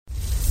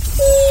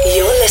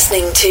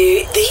listening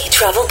to The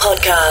Travel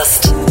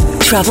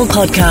Podcast. Travel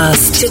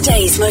Podcast.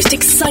 Today's most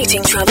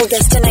exciting travel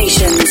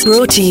destinations.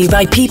 Brought to you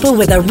by people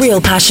with a real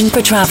passion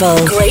for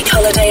travel. Great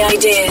holiday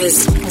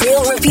ideas,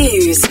 real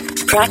reviews,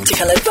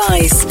 practical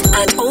advice,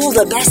 and all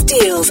the best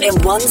deals in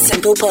one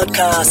simple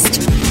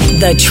podcast.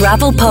 The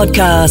Travel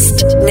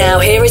Podcast. Now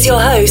here is your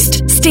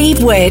host,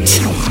 Steve Witt.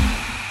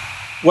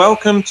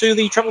 Welcome to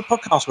the Travel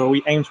Podcast, where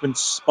we aim to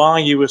inspire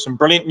you with some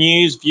brilliant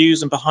news,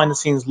 views, and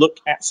behind-the-scenes look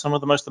at some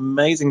of the most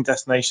amazing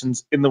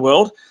destinations in the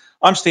world.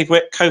 I'm Steve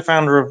Witt,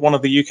 co-founder of one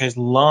of the UK's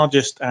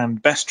largest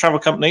and best travel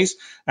companies.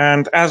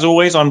 And as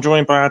always, I'm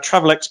joined by our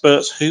travel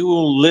experts who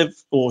all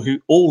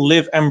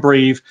live and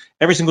breathe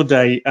every single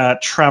day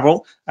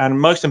travel. And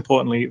most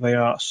importantly, they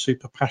are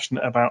super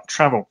passionate about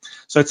travel.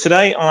 So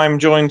today I'm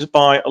joined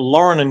by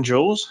Lauren and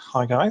Jules.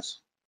 Hi, guys.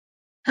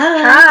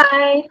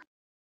 Hi.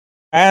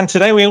 And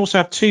today we also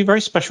have two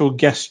very special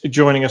guests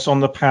joining us on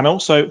the panel.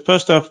 So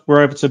first off,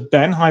 we're over to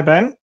Ben. Hi,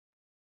 Ben.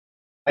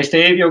 Hi,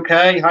 Steve. You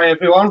okay? Hi,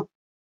 everyone.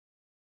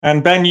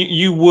 And Ben,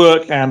 you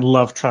work and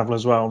love travel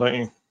as well, don't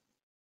you?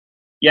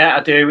 Yeah,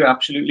 I do.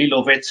 Absolutely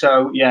love it.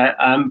 So, yeah,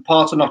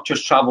 part of not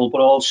just travel, but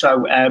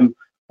also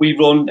we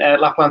run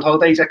Lapland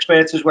Holidays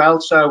Experts as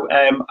well. So,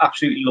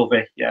 absolutely love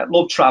it. Yeah,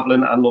 love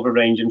traveling and love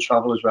arranging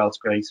travel as well. It's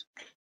great.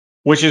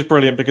 Which is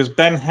brilliant because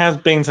Ben has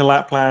been to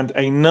Lapland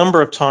a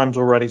number of times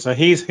already. So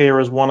he's here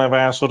as one of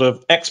our sort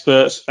of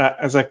experts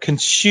as a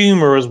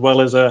consumer as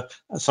well as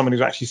someone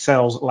who actually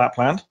sells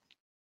Lapland.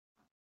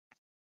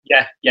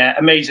 Yeah,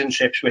 amazing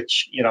trips,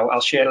 which,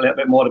 I'll share a little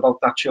bit more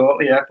about that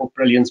shortly. Yeah, but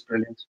brilliant.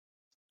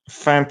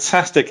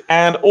 Fantastic.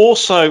 And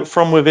also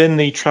from within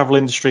the travel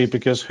industry,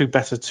 because who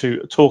better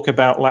to talk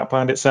about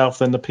Lapland itself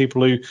than the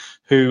people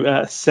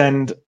who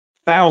send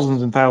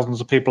thousands and thousands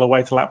of people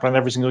away to Lapland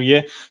every single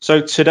year.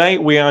 So today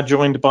we are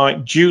joined by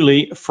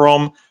Julie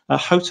from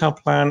Hotel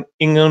Plan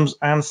Ingham's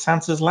and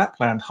Santa's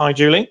Lapland. Hi,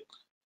 Julie.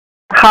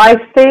 Hi,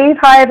 Steve.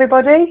 Hi,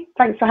 everybody.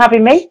 Thanks for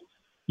having me.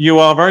 You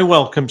are very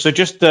welcome. So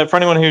just for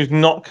anyone who's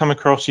not come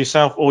across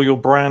yourself or your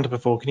brand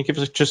before, can you give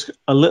us just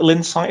a little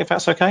insight, if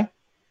that's okay?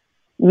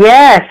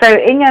 Yeah, so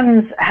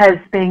Ingham's has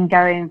been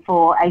going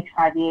for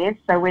 85 years,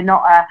 so we're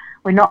not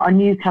a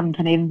new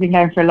company. We've been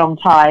going for a long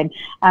time.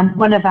 And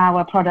one of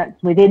our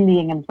products within the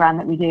Ingham's brand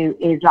that we do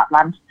is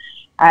Lapland,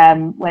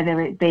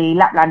 whether it be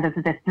Lapland as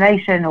a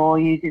destination or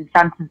using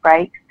Santa's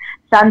breaks.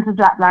 Santa's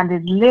Lapland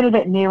is a little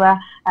bit newer,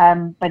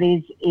 but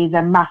is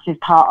a massive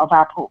part of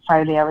our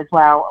portfolio as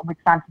well. And with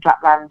Santa's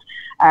Lapland,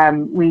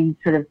 we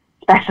sort of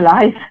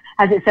specialise,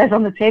 as it says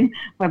on the tin,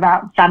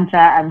 about Santa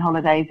and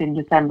holidays in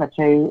December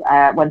to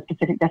one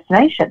specific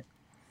destination.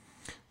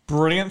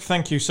 Brilliant,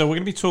 thank you. So we're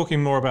going to be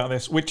talking more about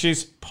this, which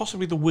is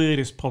possibly the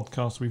weirdest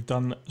podcast we've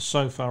done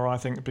so far, I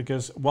think,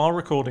 because while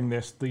recording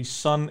this, the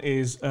sun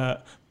is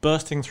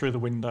bursting through the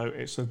window.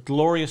 It's a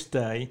glorious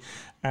day,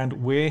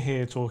 and we're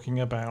here talking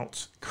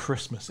about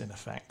Christmas, in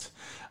effect.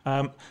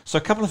 So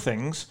a couple of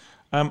things.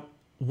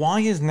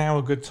 Why is now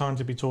a good time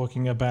to be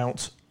talking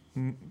about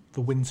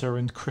the winter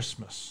and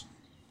Christmas?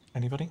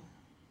 Anybody?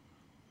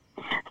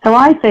 So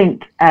I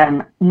think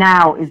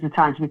now is the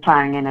time to be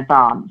planning in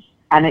advance.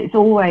 And it's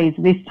always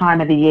this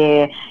time of the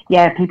year.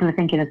 Yeah, people are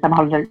thinking of summer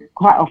holidays.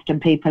 Quite often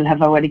people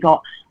have already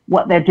got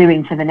what they're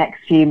doing for the next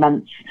few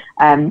months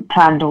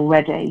planned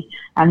already.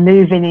 And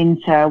moving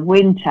into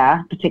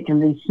winter,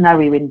 particularly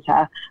snowy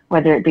winter,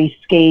 whether it be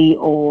ski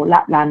or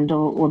Lapland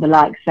or the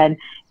likes, then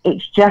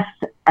it's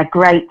just a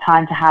great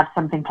time to have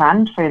something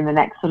planned for in the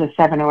next sort of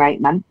 7 or 8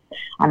 months.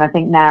 And I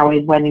think now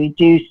is when we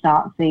do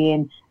start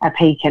seeing a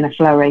peak and a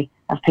flurry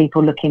of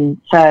people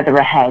looking further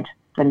ahead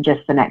than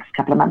just the next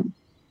couple of months.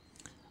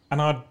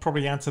 And I'd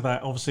probably add to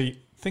that, obviously,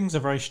 things are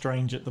very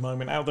strange at the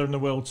moment out there in the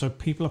world, so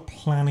people are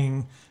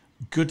planning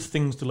good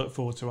things to look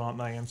forward to, aren't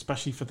they? And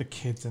especially for the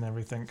kids and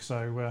everything.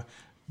 So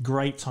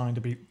great time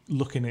to be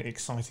looking at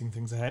exciting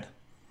things ahead.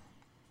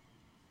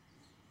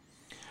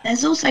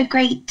 There's also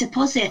great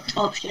deposit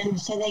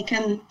options, so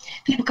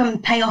people can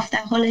pay off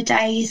their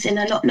holidays in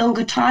a lot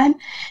longer time,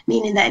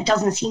 meaning that it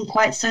doesn't seem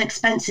quite so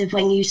expensive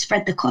when you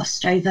spread the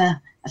cost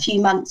over a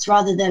few months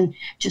rather than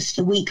just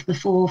a week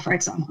before, for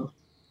example.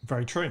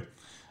 Very true.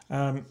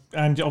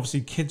 And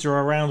obviously kids are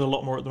around a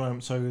lot more at the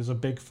moment, so there's a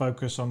big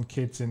focus on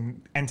kids and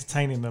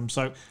entertaining them.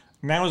 So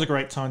now is a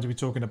great time to be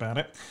talking about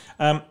it.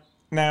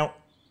 Now,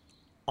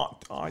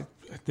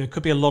 there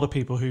could be a lot of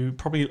people who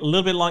probably a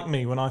little bit like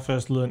me when I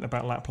first learned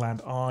about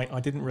Lapland.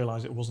 I didn't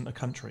realise it wasn't a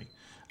country.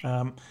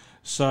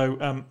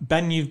 So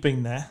Ben, you've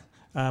been there.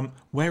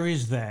 Where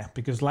is there?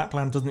 Because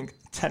Lapland doesn't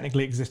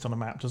technically exist on a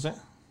map, does it?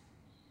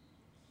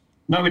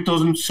 No, it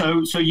doesn't.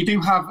 So you do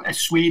have a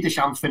Swedish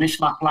and Finnish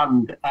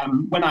Lapland.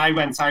 When I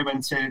went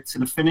to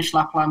the Finnish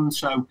Lapland,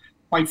 so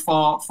quite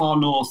far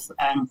north.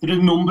 There are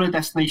a number of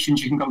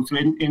destinations you can go to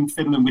in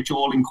Finland, which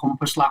all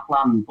encompass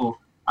Lapland. But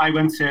I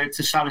went to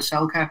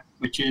Sariselka,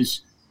 which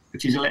is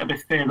a little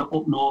bit further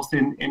up north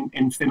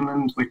in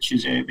Finland, which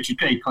is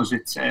great because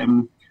it's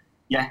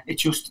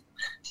it's just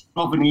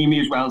Rovaniemi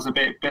as well is a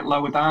bit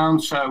lower down.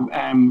 So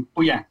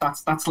but yeah,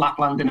 that's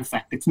Lapland in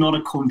effect. It's not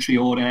a country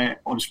or a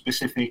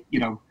specific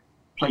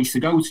place to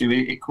go to.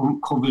 It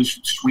covers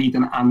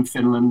Sweden and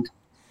Finland.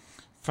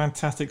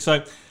 Fantastic.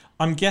 So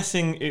I'm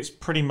guessing it's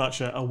pretty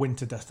much a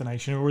winter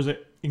destination, or is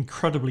it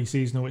incredibly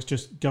seasonal? It's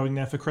just going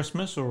there for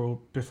Christmas, or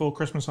before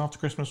Christmas, after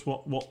Christmas?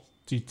 What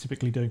do you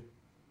typically do?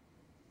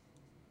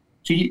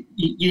 So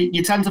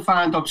you tend to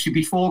find, obviously,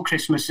 before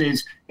Christmas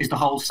is the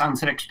whole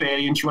Santa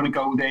experience. You want to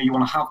go there, you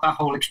want to have that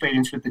whole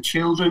experience with the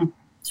children.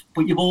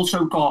 But you've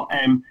also got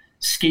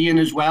skiing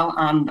as well,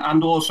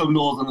 and also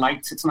Northern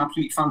Lights. It's an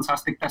absolutely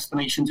fantastic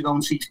destination to go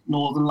and see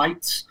Northern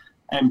Lights.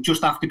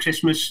 Just after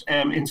Christmas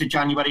into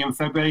January and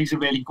February is a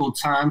really good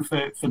time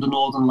for the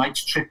Northern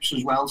Lights trips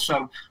as well.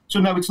 So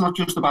no, it's not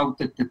just about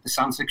the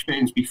Santa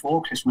experience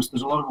before Christmas.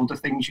 There's a lot of other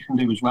things you can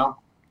do as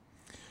well.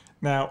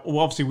 Now,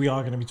 obviously, we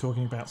are going to be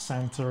talking about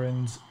Santa,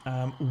 and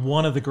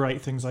one of the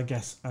great things, I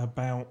guess,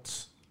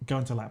 about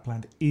going to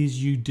Lapland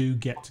is you do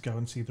get to go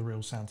and see the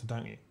real Santa,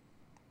 don't you?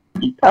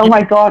 Oh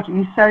my God,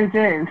 you so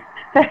do.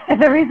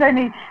 There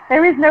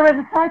is no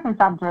other type of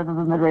Santa other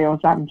than the real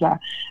Santa.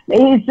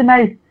 It's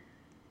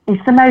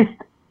the most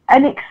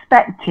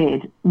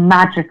unexpected,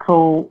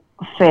 magical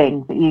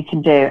thing that you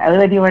can do,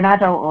 whether you're an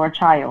adult or a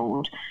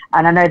child.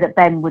 And I know that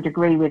Ben would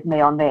agree with me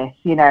on this.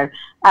 You know,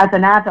 as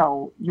an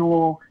adult,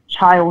 your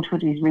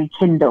childhood is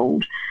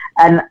rekindled.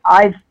 And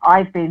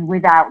I've been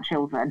without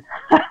children.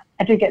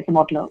 I do get some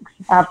odd looks,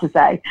 I have to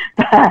say.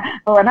 But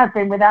when I've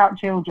been without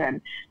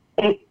children,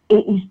 it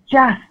is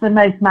just the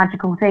most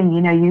magical thing.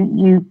 You know,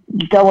 you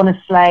go on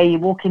a sleigh, you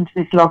walk into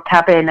this log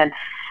cabin,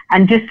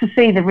 and just to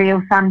see the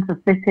real Santa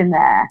sitting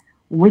there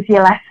with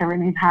your letter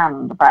in his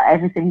hand about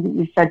everything that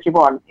you said you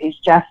want is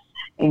just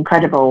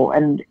incredible.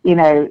 And, you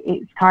know,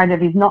 it's kind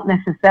of, he's not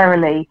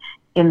necessarily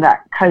in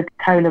that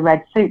Coca-Cola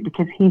red suit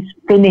because he's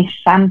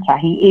finished Santa.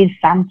 He is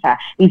Santa.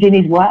 He's in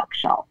his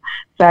workshop.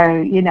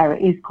 So, you know,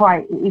 it is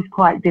quite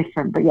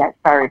different. But, yeah, it's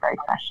very, very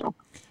special.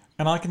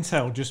 And I can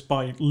tell just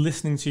by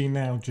listening to you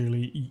now,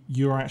 Julie,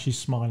 you're actually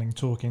smiling,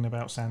 talking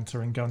about Santa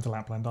and going to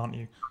Lapland, aren't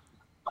you?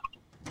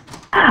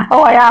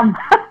 Oh, I am.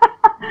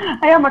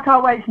 I am. I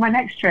can't wait for my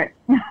next trip.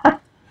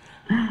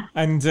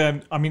 And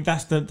I mean,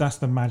 that's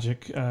the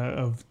magic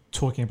of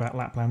talking about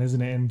Lapland,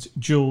 isn't it? And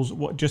Jules,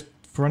 just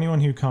for anyone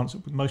who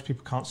can't, most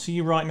people can't see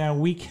you right now,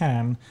 we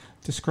can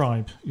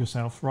describe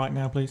yourself right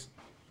now, please.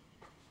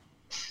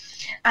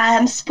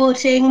 I'm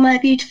sporting my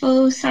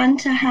beautiful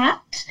Santa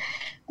hat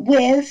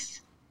with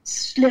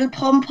little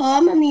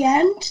pom-pom on the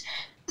end,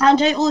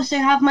 and I also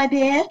have my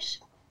beard.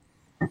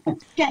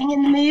 Getting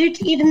in the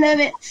mood, even though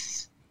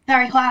it's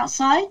very hot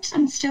outside,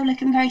 I'm still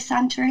looking very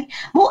Santa-y.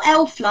 More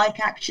elf-like,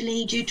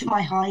 actually, due to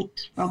my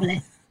height,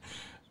 probably.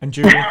 And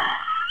Julie?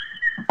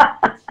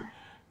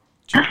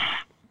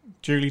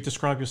 Julie,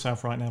 describe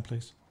yourself right now,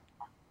 please.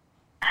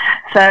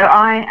 So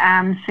I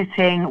am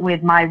sitting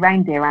with my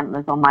reindeer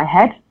antlers on my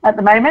head at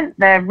the moment.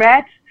 They're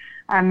red,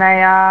 and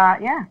they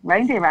are,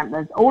 reindeer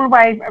antlers, all the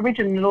way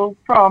original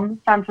from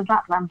Santa's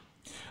Lapland.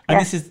 And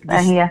yes,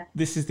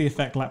 this is the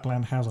effect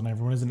Lapland has on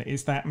everyone, isn't it?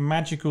 It's that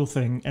magical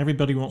thing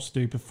everybody wants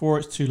to do before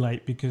it's too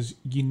late, because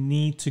you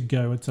need to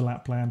go to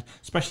Lapland,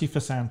 especially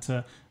for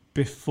Santa,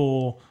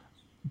 before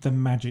the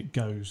magic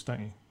goes, don't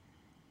you?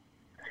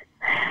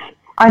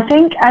 I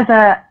think as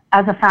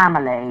a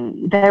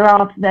family, there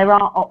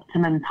are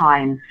optimum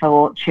times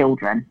for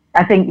children.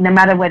 I think no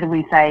matter whether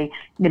we say,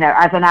 you know,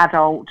 as an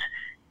adult,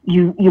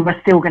 you are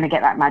still going to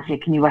get that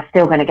magic and you are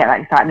still going to get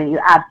that excitement. You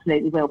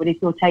absolutely will. But if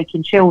you're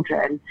taking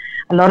children,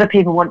 a lot of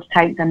people want to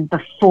take them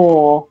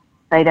before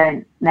they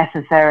don't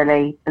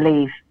necessarily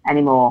believe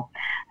anymore.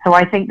 So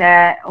I think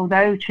that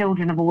although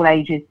children of all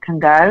ages can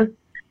go,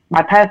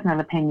 my personal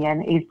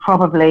opinion is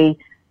probably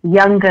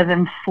younger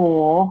than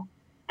 4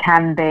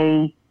 can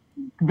be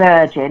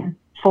virgin.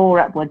 4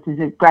 upwards is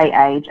a great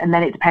age, and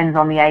then it depends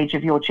on the age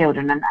of your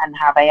children and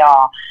how they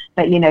are.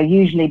 But, you know,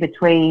 usually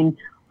between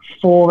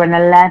 4 and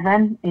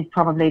 11 is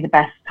probably the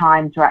best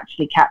time to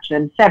actually catch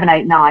them. 7,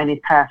 8, 9 is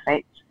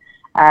perfect,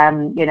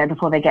 you know,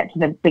 before they get to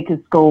the bigger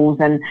schools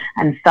and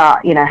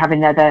start, you know,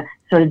 having other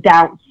sort of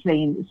doubts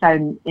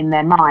sown in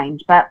their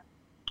mind. But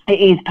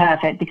it is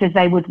perfect because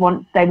they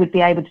would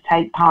be able to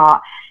take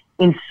part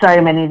in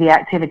so many of the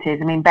activities.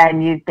 I mean,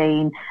 Ben, you've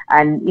been,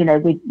 and, you know,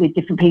 with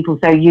different people,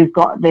 so you've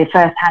got the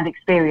first-hand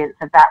experience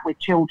of that with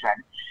children,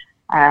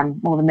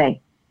 more than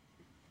me.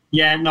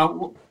 Yeah,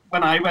 no,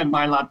 when I went,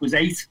 my lad was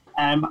 8,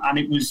 and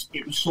it was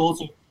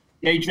sort of,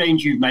 the age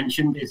range you've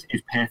mentioned is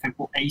perfect,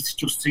 but 8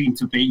 just seemed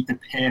to be the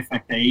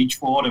perfect age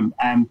for him.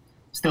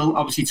 Still,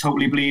 obviously,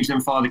 totally believes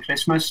in Father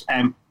Christmas.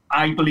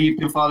 I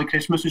believed in Father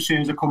Christmas as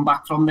soon as I come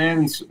back from there,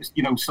 and,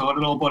 you know, saw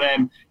it all. But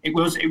it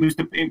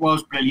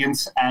was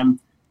brilliant.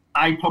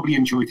 I probably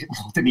enjoyed it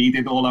more than he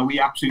did, although we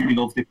absolutely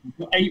loved it.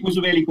 8 was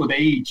a really good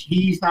age.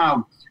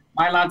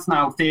 My lad's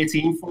now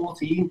 13,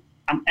 14,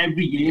 and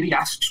every year he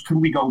asks,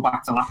 can we go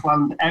back to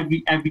Lapland?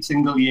 Every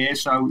single year.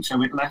 So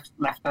it left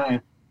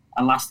a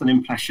lasting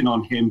impression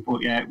on him.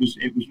 But yeah, it was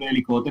really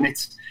good. And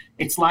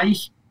it's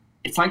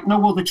like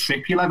no other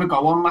trip you'll ever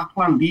go on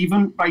Lapland,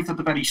 even right at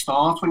the very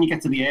start when you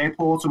get to the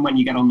airport and when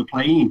you get on the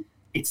plane.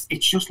 It's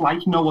just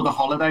like no other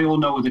holiday or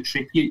no other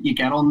trip you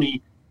get on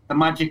the the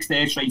magic's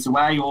there straight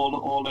away.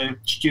 All the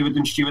steward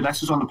and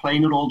stewardesses on the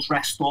plane are all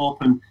dressed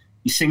up, and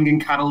you're singing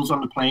carols on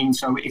the plane.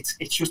 So it's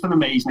just an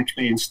amazing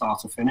experience, start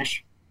to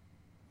finish.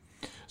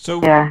 So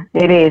yeah,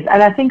 it is.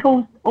 And I think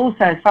also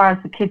as far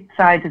as the kids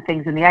side of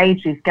things and the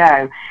ages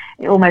go,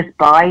 it almost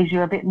buys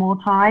you a bit more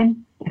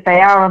time. If they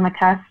are on the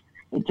cusp,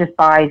 it just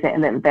buys it a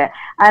little bit.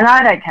 And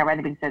I don't care what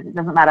anybody says. It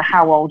doesn't matter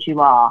how old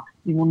you are.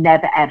 You will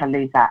never, ever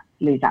lose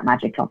that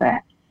magic of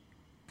it.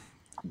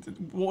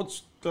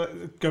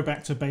 Go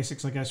back to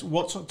basics, I guess.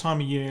 What sort of time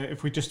of year,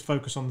 if we just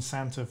focus on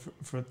Santa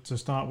for to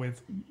start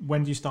with,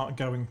 when do you start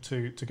going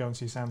to go and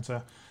see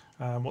Santa?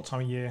 What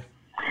time of year?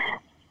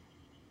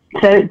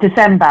 So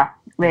December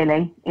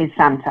really is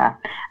Santa.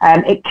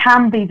 It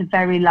can be the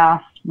very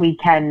last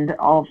weekend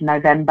of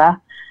November,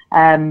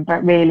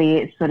 but really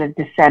it's sort of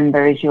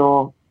December is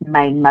your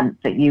main month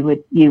that you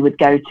would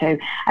go to,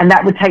 and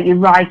that would take you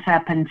right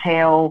up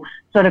until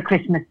sort of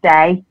Christmas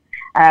Day.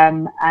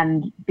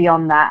 And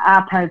beyond that,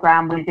 our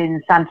programme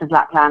within Santa's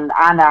Lapland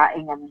and our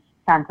Ingham's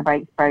Santa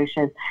Breaks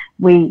brochures,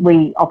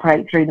 we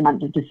operate through the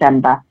month of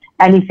December.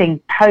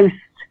 Anything post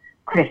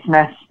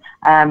Christmas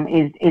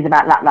is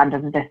about Lapland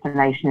as a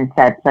destination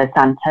instead. So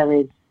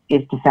Santa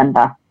is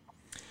December.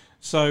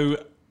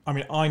 So, I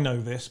mean, I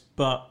know this,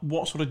 but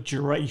what sort of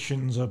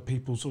durations are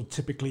people sort of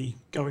typically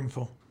going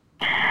for?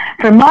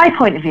 From my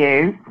point of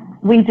view,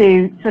 we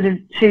do sort of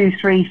 2,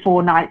 3,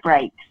 4 night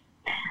breaks.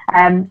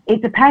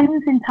 It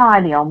depends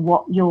entirely on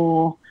what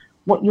you're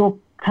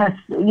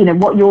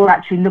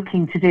actually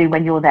looking to do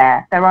when you're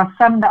there. There are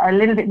some that are a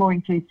little bit more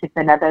inclusive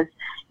than others.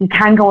 You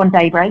can go on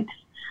day breaks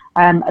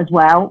as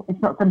well.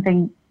 It's not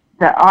something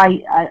that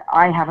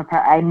I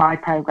have my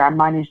program.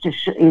 Mine is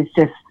just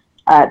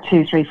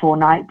 2, 3, 4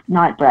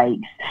 night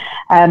breaks.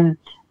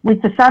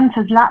 With the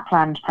Santa's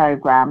Lapland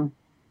program,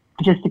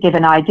 just to give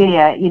an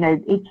idea,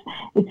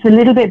 it's a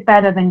little bit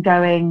better than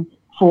going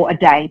for a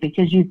day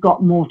because you've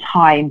got more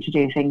time to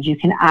do things. You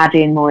can add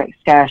in more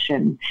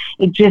excursions.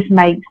 It just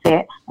makes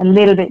it a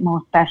little bit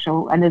more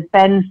special. And as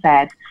Ben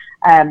said,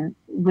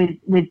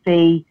 with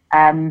the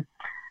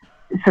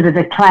sort of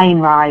the plane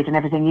ride and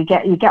everything, you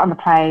get on the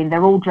plane,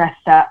 they're all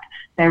dressed up,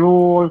 they're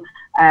all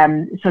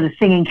sort of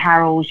singing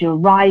carols. You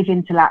arrive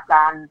into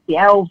Lapland, the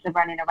elves are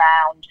running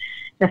around.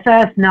 The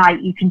first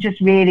night, you can just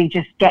really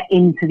get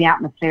into the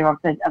atmosphere of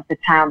the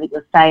town that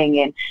you're staying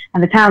in.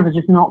 And the towns are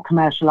just not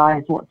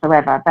commercialised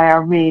whatsoever. They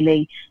are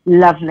really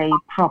lovely,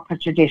 proper,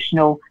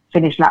 traditional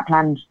Finnish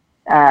Lapland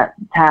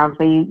towns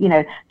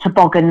where,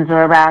 toboggans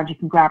are around. You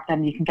can grab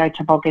them, you can go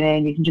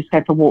tobogganing, you can just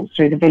go for walks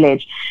through the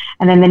village.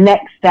 And then the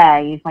next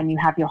day is when you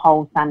have your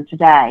whole Santa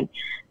day.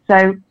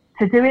 So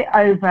to do it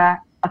over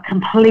a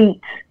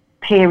complete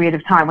period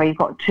of time where you've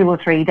got 2 or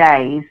 3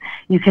 days,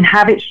 you can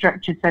have it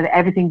structured so that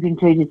everything's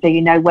included, so you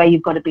know where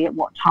you've got to be at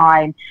what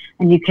time,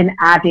 and you can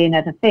add in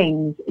other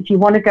things. If you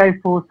want to go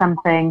for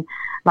something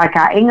like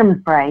our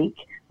Ingham's break,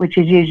 which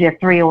is usually a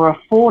 3 or a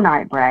 4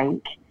 night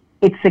break,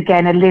 it's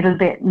again a little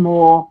bit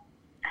more,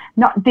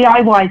 not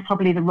DIY is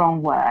probably the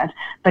wrong word,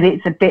 but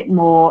it's a bit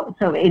more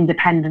sort of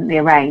independently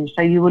arranged.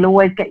 So you will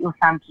always get your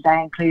Santa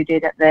Day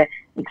included at the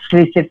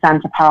exclusive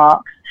Santa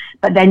parks,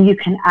 but then you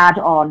can add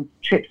on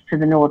trips to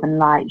the Northern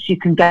Lights. You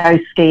can go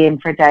skiing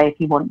for a day if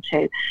you want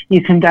to.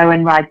 You can go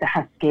and ride the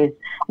Huskies,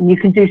 and you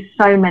can do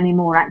so many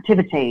more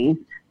activities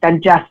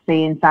than just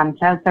seeing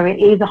Santa. So it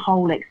is a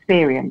whole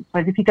experience.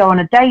 Whereas if you go on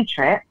a day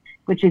trip,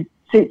 which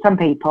suits some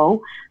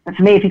people, but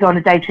for me, if you go on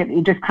a day trip,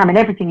 you're just cramming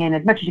everything in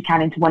as much as you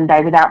can into one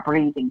day without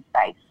breathing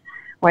space.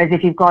 Whereas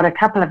if you've got a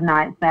couple of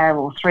nights there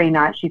or 3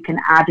 nights, you can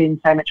add in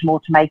so much more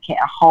to make it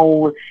a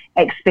whole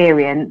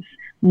experience,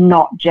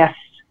 not just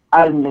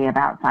only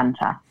about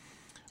Santa.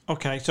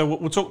 Okay, so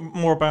we'll talk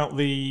more about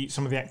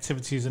some of the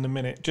activities in a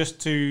minute. Just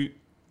to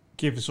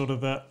give sort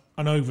of an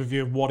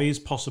overview of what is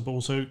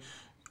possible. So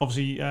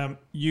obviously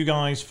you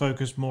guys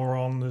focus more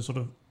on the sort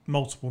of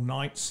multiple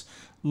nights.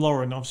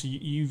 Lauren, obviously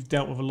you've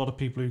dealt with a lot of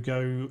people who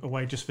go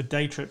away just for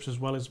day trips as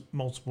well as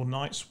multiple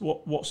nights.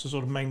 What's the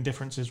sort of main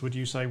differences, would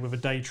you say, with a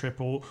day trip,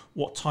 or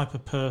what type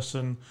of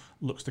person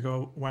looks to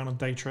go away on a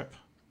day trip?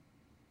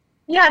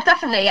 Yeah,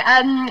 definitely.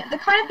 The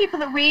kind of people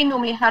that we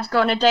normally had go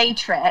on a day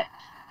trip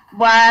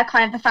were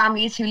kind of the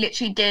families who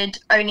literally did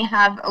only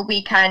have a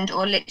weekend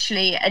or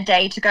literally a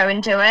day to go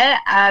and do it.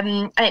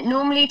 And it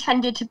normally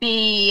tended to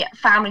be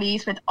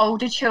families with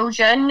older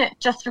children,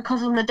 just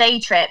because on the day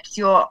trips,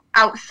 you're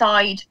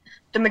outside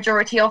the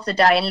majority of the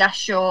day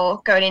unless you're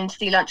going in to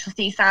see lunch or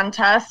see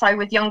Santa. So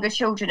with younger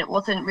children, it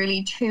wasn't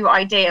really too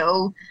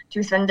ideal to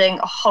be spending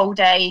a whole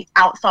day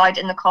outside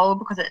in the cold,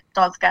 because it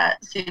does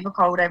get super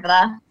cold over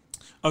there.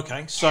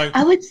 Okay, so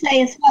I would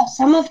say as well,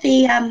 some of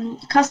the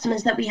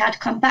customers that we had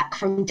come back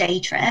from day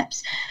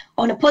trips,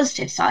 on a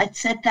positive side,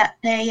 said that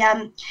they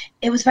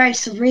it was very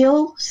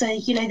surreal. So,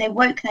 they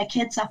woke their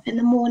kids up in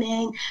the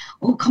morning.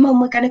 Oh, come on,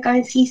 we're going to go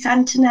and see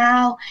Santa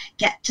now.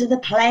 Get to the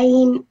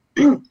plane.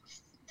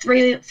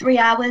 3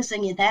 hours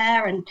and you're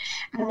there, and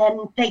then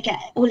they get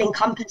all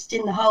encompassed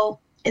in the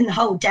whole in the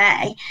whole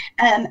day,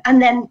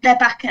 and then they're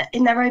back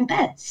in their own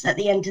beds at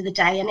the end of the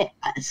day. And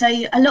so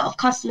a lot of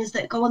customers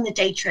that go on the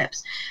day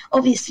trips,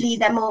 obviously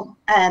they're more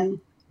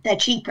they're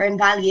cheaper in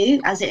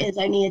value, as it is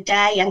only a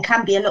day, and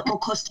can be a lot more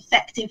cost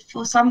effective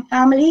for some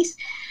families.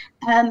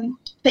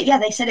 But yeah,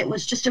 they said it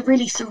was just a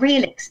really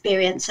surreal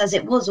experience, as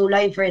it was all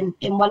over in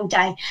one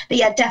day. But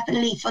yeah,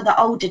 definitely for the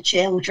older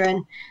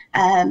children,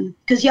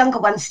 because younger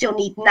ones still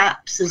need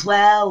naps as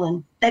well,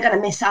 and they're going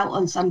to miss out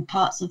on some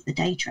parts of the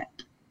day trip.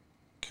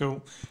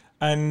 Cool.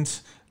 And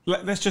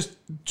let's just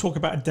talk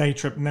about a day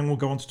trip, and then we'll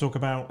go on to talk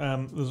about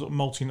the sort of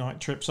multi-night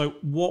trip. So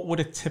what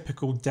would a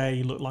typical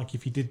day look like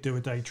if you did do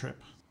a day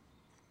trip?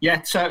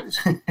 Yeah, so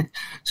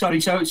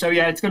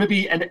yeah, it's going to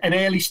be an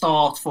early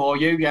start for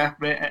you. Yeah,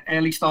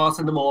 early start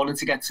in the morning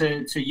to get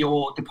to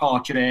your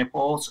departure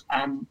airport.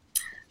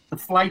 The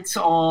flights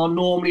are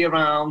normally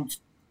around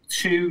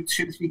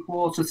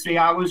 2.75 3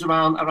 hours,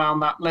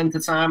 around that length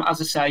of time. As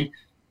I say,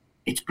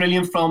 it's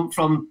brilliant from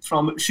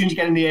as soon as you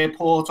get in the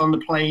airport, on the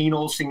plane,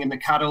 all singing the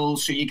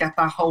carols, so you get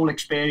that whole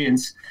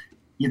experience.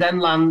 You then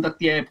land at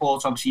the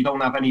airport. Obviously, you don't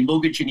have any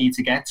luggage you need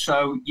to get,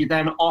 so you're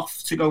then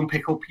off to go and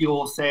pick up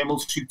your thermal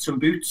suits and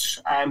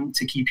boots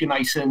to keep you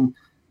nice and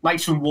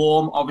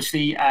warm.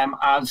 Obviously,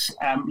 as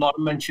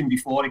Lauren mentioned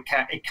before, it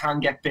can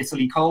get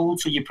bitterly cold,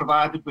 so you're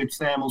provided with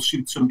thermal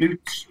suits and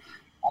boots.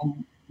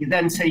 You're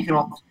then taken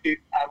off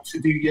to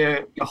do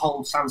your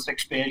whole Santa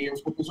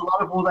experience. But there's a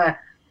lot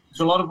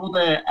of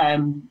other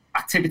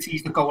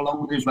activities that go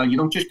along with it as well. You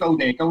don't just go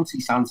there, go and see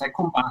Santa,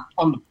 come back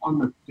on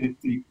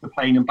the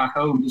plane and back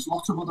home. There's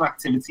lots of other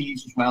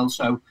activities as well.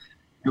 So,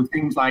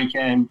 things like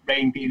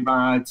reindeer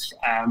rides,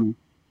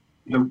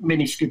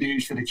 mini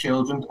skidoos for the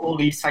children, all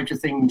these types of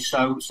things.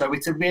 So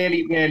it's a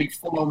really, really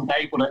full-on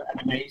day, but an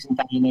amazing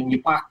day. And then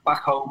you're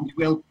back home. You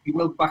will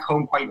be back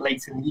home quite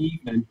late in the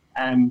evening.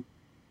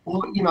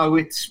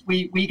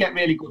 We get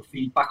really good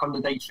feedback on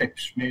the day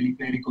trips. Really,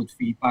 really good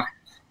feedback.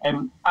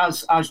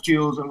 As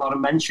Jules and Laura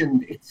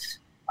mentioned,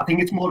 I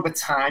think it's more of a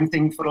time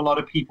thing for a lot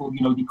of people.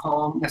 They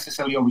can't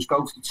necessarily always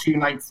go for 2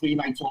 nights, 3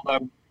 nights,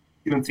 although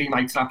doing 3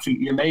 nights is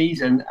absolutely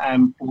amazing.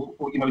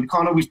 But they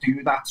can't always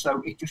do that.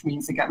 So it just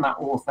means they're getting that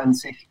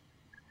authentic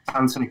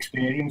Santa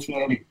experience,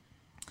 really.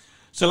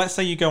 So let's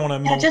say you go on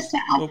a...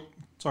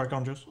 sorry, go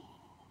on, Jules.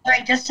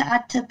 Sorry, just to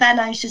add to Ben,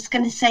 I was just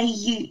going to say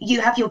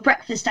you have your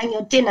breakfast and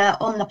your dinner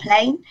on the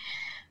plane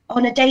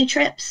on a day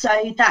trip,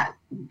 so that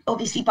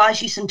obviously buys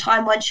you some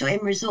time once you're in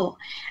resort.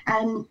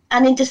 And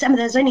in December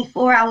there's only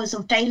 4 hours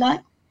of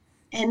daylight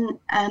in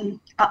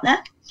up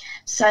there,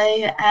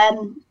 so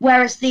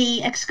whereas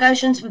the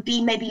excursions would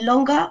be maybe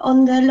longer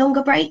on the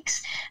longer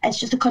breaks, it's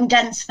just a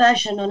condensed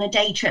version on a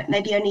day trip,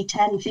 maybe only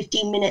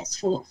 10-15 minutes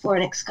for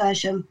an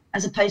excursion,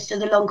 as opposed to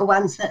the longer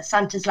ones that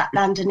Santa's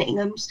Lapland and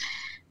Ingham's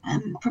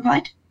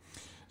provide.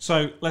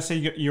 So let's say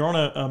you're on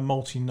a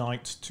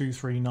multi-night,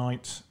 2-3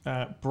 night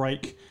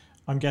break.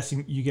 I'm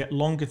guessing you get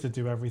longer to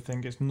do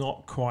everything. It's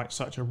not quite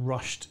such a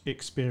rushed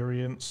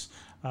experience.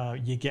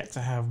 You get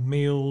to have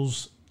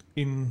meals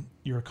in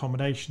your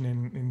accommodation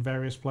in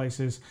various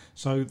places.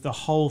 So the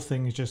whole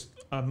thing is just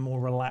a more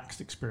relaxed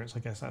experience,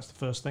 I guess. That's the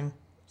first thing.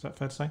 Is that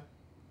fair to say?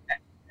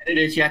 It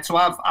is, yeah. So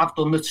I've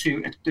done the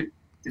two.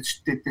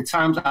 The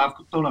times I've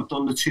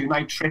done the 2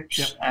 night trips,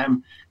 yep.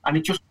 And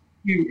it just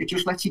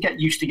lets you get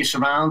used to your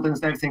surroundings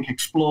and everything.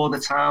 Explore the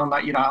town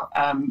that you're at.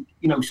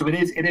 So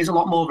it is a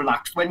lot more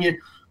relaxed when you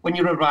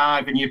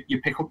arrive and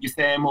you pick up your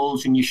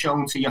thermals and you're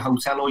shown to your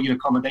hotel or your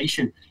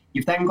accommodation.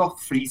 You've then got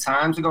free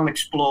time to go and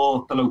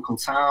explore the local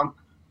town.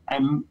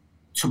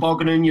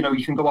 Tobogganing,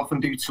 you can go off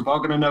and do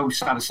toboggan. I know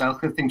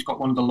Saraselka, I think, got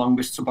one of the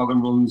longest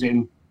toboggan runs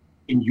in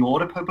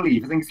Europe, I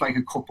believe. I think it's like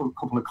a couple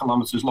of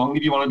kilometres long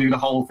if you want to do the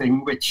whole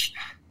thing, which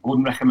I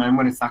wouldn't recommend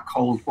when it's that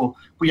cold. But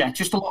yeah,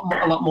 just a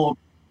lot more.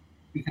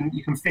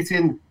 You can fit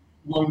in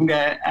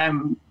longer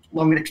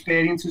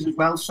experiences as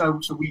well. So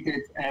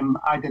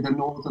I did a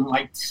Northern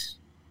Lights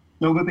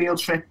snowmobile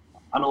trip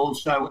and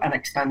also an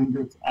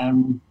extended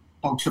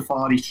dog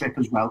safari trip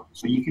as well.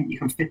 So you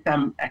can fit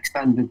them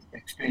extended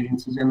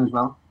experiences in as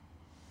well.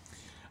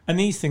 And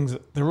these things,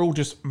 they're all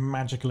just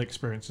magical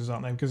experiences,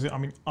 aren't they? Because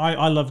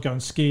I love going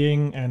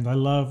skiing and I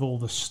love all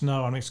the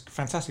snow. It's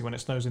fantastic when it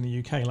snows in the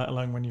UK, let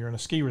alone when you're in a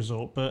ski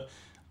resort. But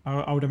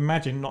I would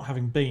imagine, not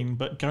having been,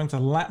 but going to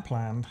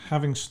Lapland,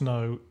 having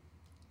snow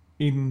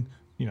in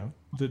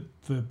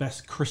the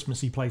best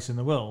Christmassy place in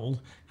the world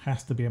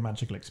has to be a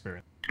magical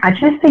experience. I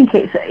just think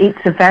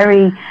it's a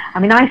very,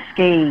 I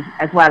ski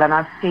as well, and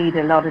I've skied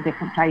a lot of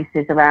different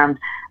places around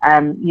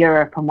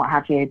Europe and what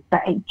have you,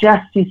 but it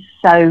just is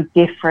so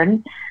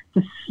different.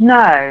 The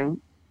snow,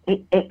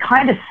 it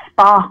kind of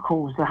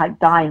sparkles like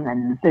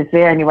diamonds, is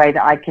the only way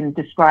that I can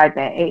describe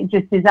it. It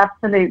just is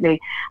absolutely,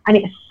 and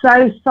it's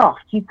so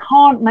soft. You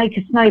can't make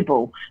a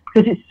snowball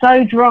because it's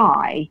so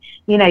dry.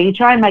 You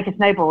try and make a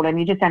snowball and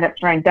you just end up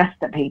throwing dust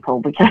at people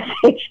because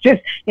it's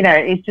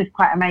just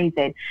quite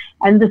amazing.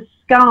 And the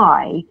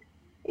sky,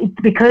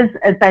 because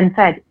as Ben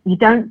said, you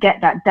don't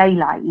get that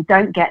daylight, you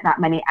don't get that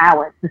many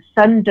hours. The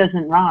sun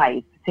doesn't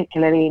rise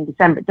particularly in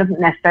December. It doesn't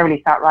necessarily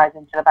start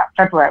rising until about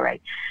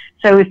February.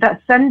 So if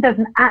that sun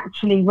doesn't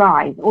actually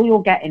rise, all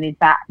you're getting is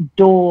that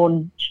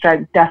dawn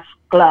stroke dusk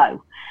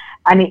glow.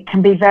 And it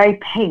can be very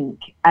pink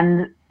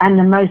and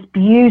the most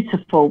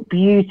beautiful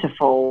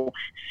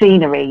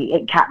scenery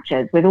it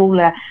captures, with all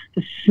the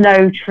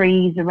snow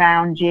trees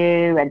around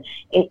you, and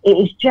it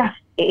is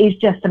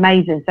just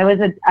amazing. So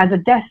as a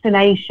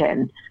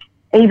destination,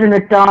 even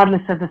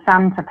regardless of the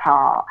Santa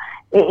part,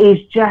 it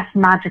is just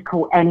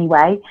magical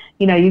anyway.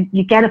 You know,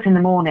 you get up in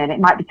the morning, it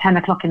might be 10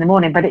 o'clock in the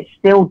morning, but it's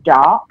still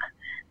dark.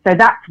 So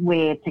that's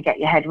weird to get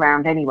your head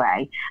around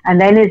anyway.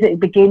 And then as it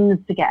begins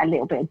to get a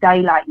little bit of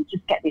daylight, you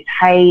just get this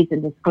haze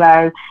and this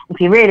glow.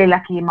 If you're really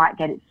lucky, you might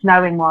get it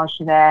snowing whilst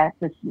you're there.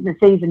 The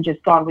season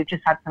just gone, we've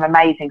just had some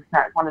amazing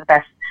snow. It's one of the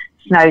best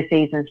snow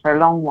seasons for a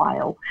long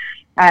while.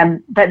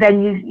 But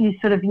then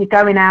you're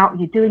going out,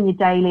 you're doing your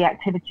daily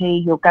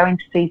activity, you're going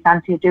to see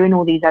Santa, you're doing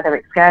all these other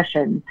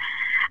excursions.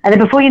 And then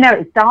before you know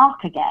it, it's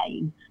dark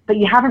again, but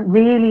you haven't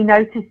really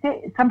noticed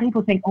it. Some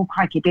people think, oh,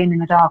 crikey, being in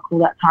the dark all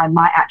that time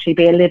might actually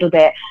be a little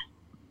bit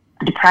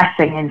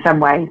depressing in some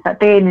ways. But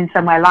being in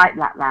somewhere like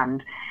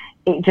Lapland,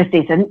 it just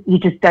isn't. You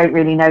just don't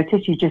really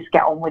notice. You just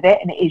get on with it.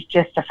 And it is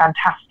just a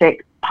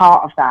fantastic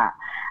part of that.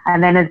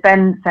 And then as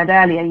Ben said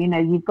earlier, you know,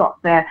 you've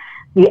got the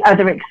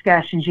other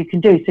excursions you can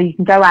do. So you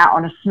can go out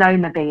on a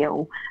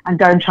snowmobile and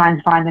go and try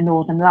and find the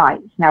Northern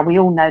Lights. Now, we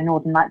all know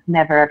Northern Lights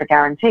never, ever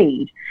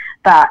guaranteed,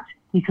 but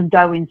you can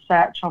go in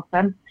search of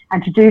them.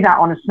 And to do that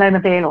on a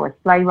snowmobile or a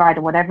sleigh ride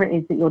or whatever it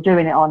is that you're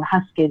doing it on,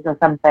 Huskies or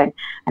something.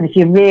 And if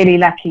you're really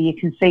lucky, you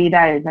can see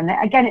those. And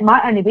again, it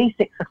might only be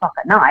 6 o'clock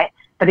at night,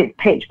 but it's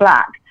pitch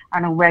black.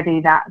 And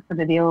already that sort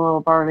of the aurora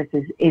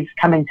borealis is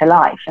coming to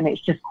life. And it's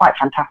just quite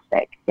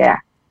fantastic. Yeah.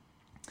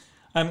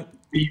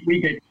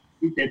 We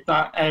did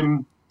that.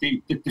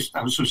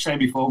 I was saying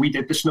before, we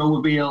did the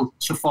snowmobile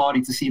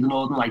safari to see the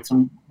Northern Lights,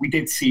 and we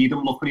did see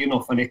them, luckily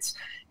enough, and it's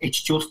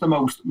just the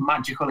most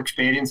magical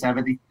experience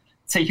ever. They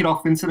take it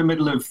off into the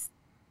middle of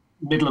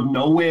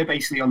nowhere,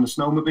 basically, on the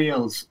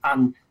snowmobiles,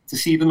 and to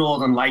see the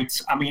Northern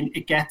Lights. I mean,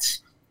 it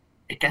gets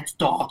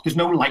dark. There's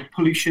no light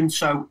pollution,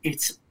 so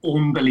it's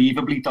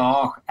unbelievably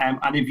dark. And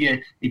if you're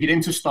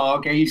into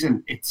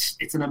stargazing,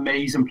 it's an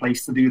amazing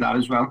place to do that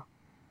as well.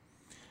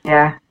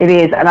 Yeah, it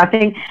is. And I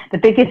think the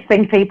biggest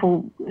thing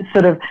people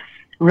sort of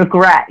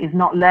regret is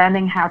not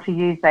learning how to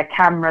use their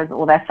cameras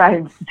or their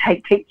phones to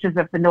take pictures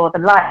of the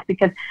Northern Lights,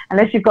 because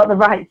unless you've got the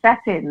right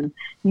settings,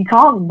 you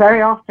can't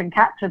very often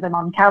capture them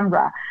on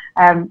camera.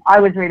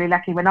 I was really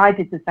lucky when I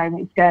did the same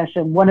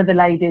excursion. One of the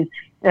ladies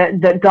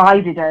that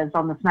guided us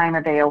on the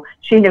snowmobile,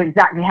 she knew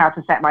exactly how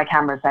to set my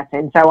camera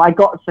setting. So I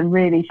got some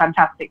really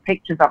fantastic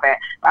pictures of it.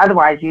 But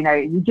otherwise, you know,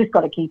 you just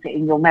got to keep it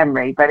in your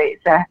memory. But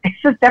it's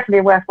just definitely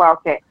a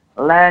worthwhile tip.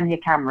 Learn your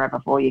camera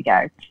before you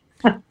go.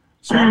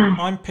 So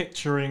I'm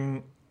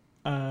picturing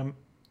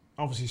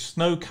obviously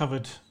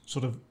snow-covered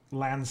sort of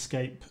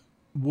landscape,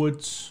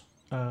 woods,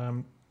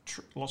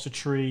 lots of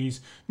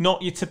trees,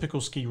 not your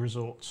typical ski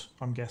resort,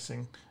 I'm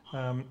guessing.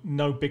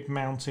 No big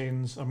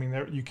mountains. I mean,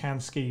 you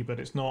can ski, but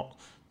it's not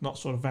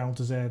sort of Val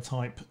d'Isère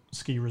type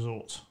ski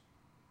resort.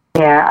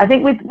 Yeah, I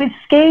think with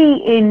ski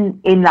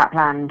in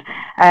Lapland,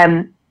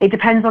 it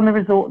depends on the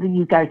resort that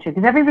you go to,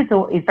 because every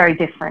resort is very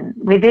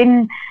different.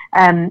 Within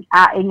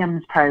our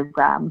Ingham's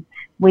program,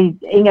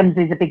 Ingham's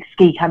is a big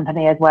ski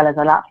company as well as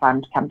a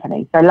Lapland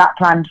company. So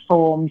Lapland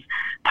forms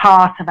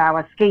part of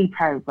our ski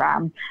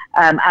program,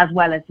 as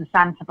well as the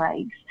Santa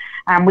breaks.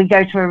 And we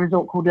go to a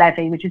resort called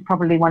Levy, which is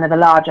probably one of the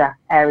larger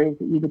areas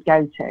that you would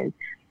go to.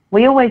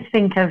 We always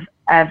think of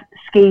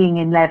skiing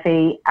in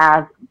Levy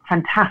as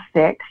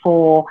fantastic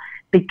for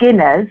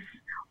beginners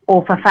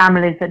or for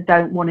families that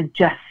don't want to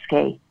just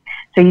ski.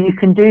 So you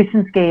can do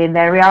some skiing.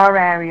 There are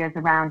areas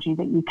around you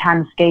that you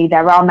can ski.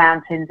 There are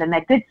mountains and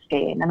they're good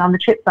skiing. And on the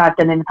trips I've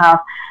done in the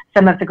past,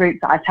 some of the groups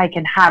that I've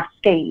taken have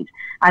skied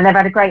and they've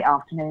had a great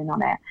afternoon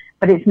on it.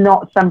 But it's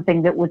not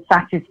something that would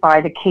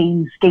satisfy the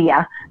keen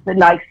skier that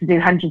likes to do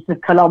hundreds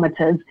of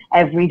kilometres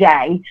every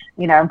day,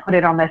 you know, and put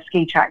it on their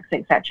ski tracks,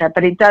 etc.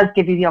 But it does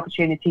give you the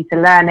opportunity to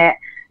learn it,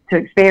 to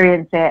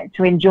experience it,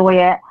 to enjoy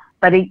it,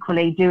 but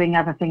equally doing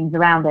other things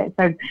around it.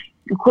 So,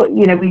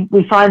 you know,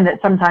 we find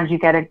that sometimes you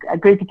get a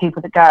group of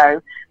people that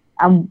go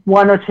and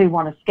one or two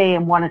want to ski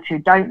and one or two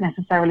don't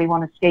necessarily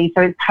want to ski.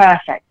 So it's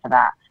perfect for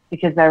that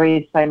because there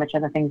is so much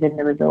other things in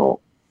the resort.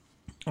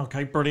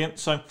 Okay, brilliant.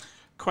 So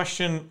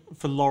question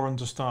for Lauren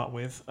to start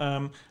with.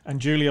 And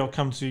Julie, I'll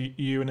come to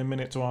you in a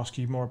minute to ask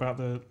you more about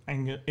the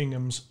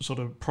Ingham's sort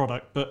of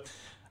product. But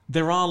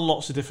there are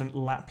lots of different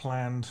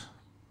Lapland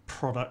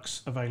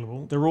products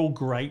available. They're all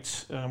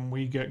great.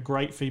 We get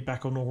great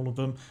feedback on all of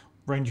them,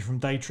 ranging from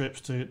day trips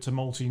to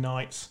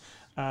multi-nights,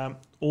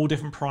 all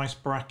different price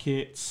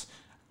brackets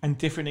and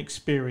different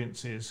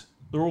experiences.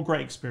 They're all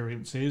great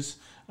experiences,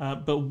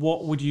 but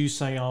what would you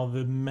say are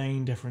the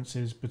main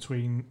differences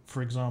between,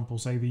 for example,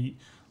 say the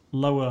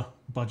lower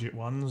budget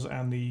ones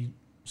and the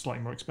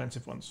slightly more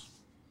expensive ones?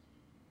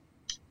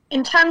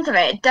 In terms of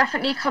it, it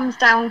definitely comes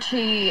down to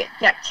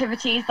the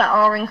activities that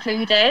are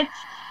included.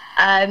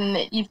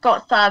 You've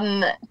got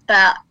some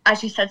that,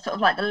 as you said, sort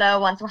of like the lower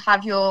ones will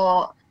have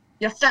your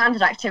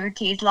standard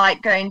activities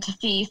like going to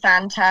see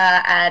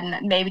Santa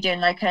and maybe doing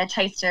like a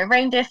taster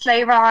reindeer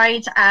sleigh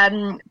ride.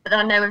 But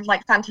I know with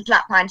like Santa's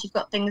Lapland, you've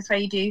got things where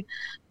you do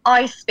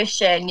ice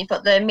fishing, you've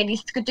got the mini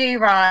skidoo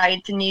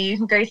rides, and you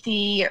can go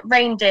see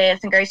reindeers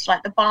and go to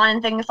like the barn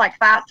and things like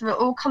that. So it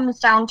all comes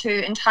down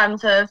to in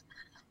terms of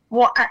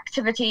what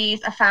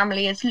activities a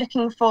family is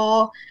looking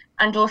for,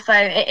 and also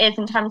it is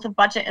in terms of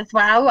budget as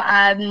well.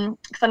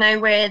 Because I know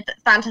with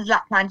Santa's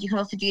Lapland, you can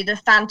also do the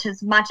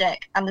Santa's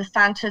Magic and the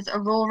Santa's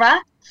Aurora.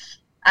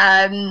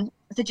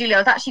 So Julia, I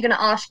was actually going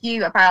to ask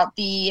you about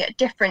the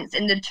difference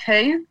in the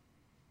two.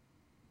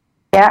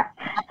 Yeah,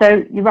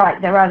 so you're right.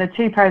 There are the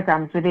two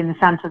programs within the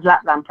Santa's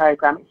Lapland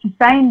program. It's the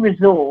same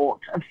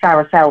resort of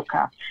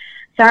Saraselka.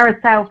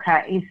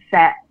 Saraselka is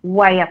set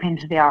way up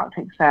into the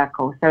Arctic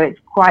Circle, so it's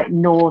quite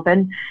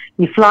northern.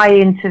 You fly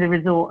into the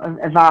resort of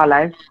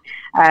Avalo,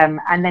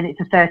 and then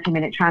it's a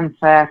 30-minute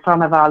transfer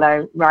from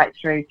Avalo right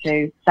through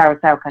to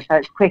Saraselka, so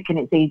it's quick and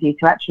it's easy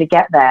to actually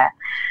get there.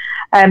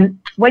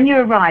 When you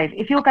arrive,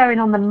 if you're going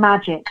on the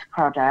Magic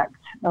product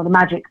or the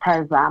Magic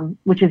program,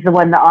 which is the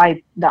one that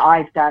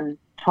I've done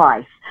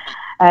twice,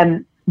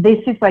 this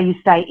is where you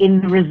stay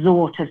in the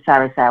resort of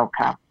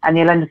Saraselka, and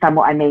you'll understand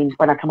what I mean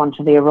when I come on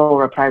to the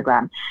Aurora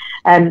program.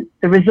 The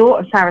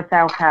resort of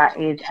Saraselka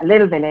is a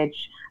little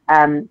village.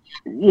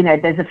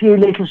 There's a few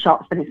little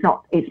shops, but it's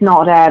not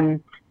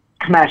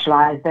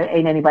commercialised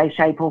in any way,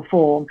 shape or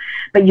form.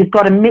 But you've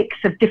got a mix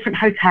of different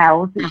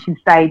hotels that you can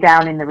stay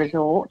down in the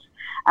resort,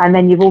 and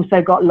then you've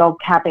also got log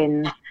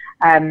cabins,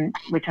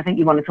 which I think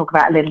you want to talk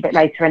about a little bit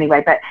later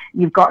anyway, but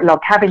you've got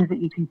log cabins that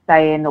you can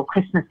stay in, or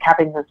Christmas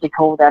cabins as we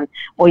call them,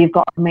 or you've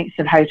got a mix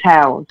of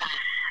hotels.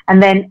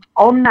 And then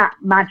on that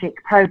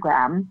Magic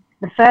program,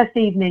 the first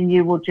evening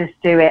you will just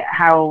do it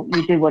how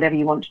you do whatever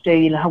you want to do.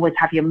 You'll always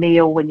have your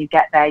meal when you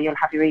get there, you'll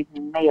have your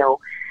evening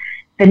meal.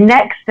 The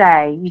next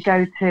day you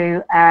go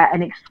to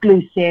an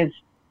exclusive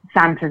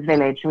Santa's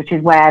Village, which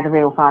is where the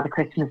real Father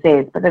Christmas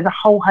is, but there's a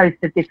whole host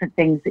of different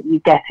things that you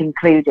get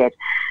included.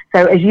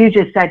 So as you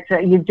just said,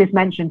 you've just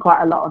mentioned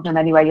quite a lot of them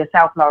anyway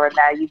yourself, Lauren,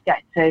 there. You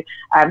get to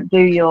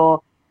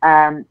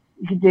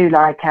you can do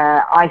like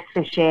ice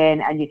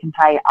fishing, and you can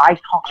play ice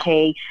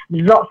hockey.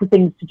 There's lots of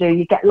things to do.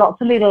 You get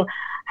lots of little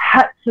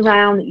huts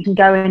around that you can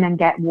go in and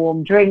get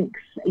warm drinks.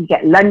 You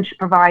get lunch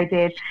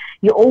provided.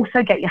 You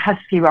also get your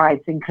husky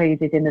rides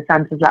included in the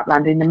Santa's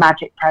Lapland in the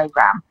Magic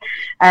program.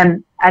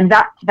 And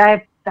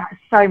that's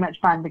so much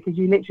fun, because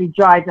you literally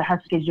drive the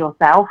huskies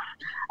yourself,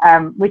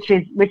 which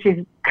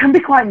can be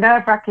quite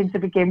nerve-wracking to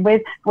begin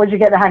with. Once you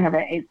get the hang of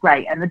it, it's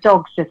great, and the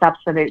dogs just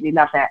absolutely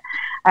love it.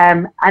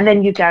 And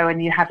then you go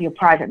and you have your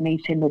private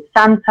meeting with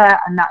Santa,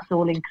 and that's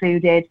all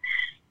included.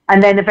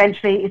 And then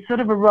eventually it's sort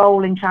of a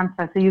rolling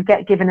transfer, so you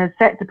get given a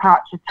set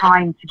departure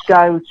time to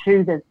go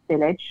to the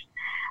village.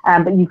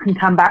 But you can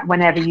come back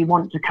whenever you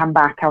want to come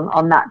back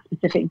on that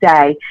specific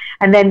day.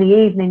 And then the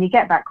evening, you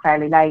get back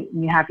fairly late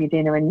and you have your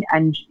dinner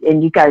and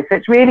you go. So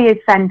it's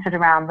really centred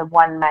around the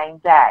one main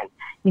day.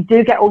 You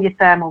do get all your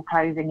thermal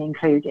clothing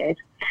included.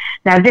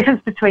 Now, the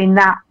difference between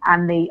that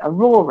and the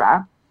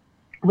Aurora,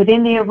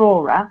 within the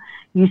Aurora,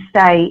 you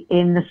stay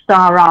in the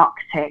Star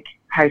Arctic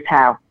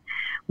Hotel,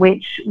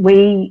 which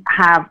we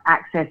have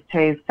access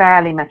to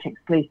fairly much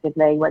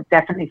exclusively, well,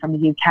 definitely from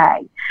the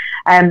UK.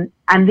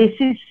 And this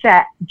is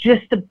set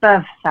just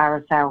above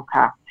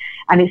Saraselka,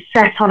 and it's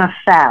set on a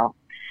fell.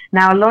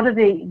 Now, a lot of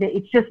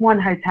it's just one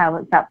hotel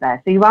that's up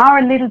there. So you are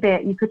a little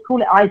bit, you could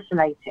call it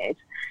isolated,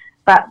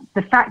 but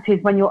the fact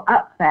is when you're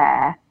up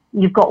there,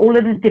 you've got all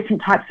of the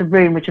different types of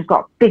room, which have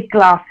got big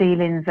glass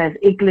ceilings. There's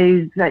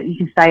igloos that you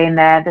can stay in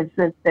there.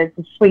 There's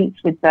the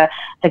suites with the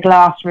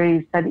glass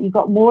roofs, so that you've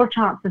got more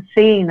chance of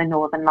seeing the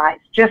Northern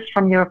Lights just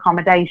from your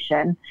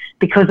accommodation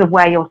because of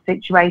where you're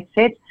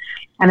situated.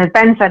 And as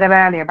Ben said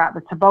earlier about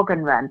the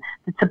toboggan run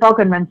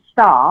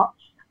starts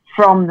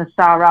from the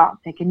Star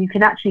Arctic, and you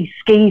can actually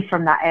ski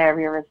from that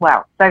area as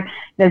well. So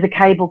there's a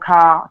cable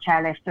car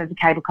chairlift,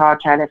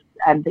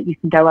 that you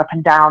can go up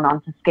and down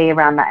on to ski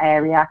around that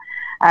area.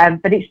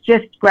 But it's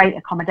just great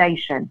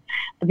accommodation.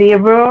 The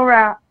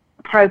Aurora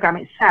program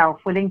itself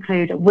will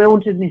include a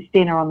wilderness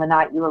dinner on the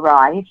night you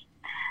arrive.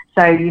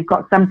 So you've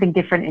got something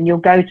different, and you'll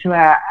go to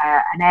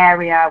an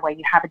area where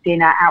you have a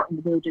dinner out in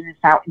the wilderness,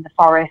 out in the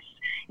forest,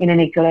 in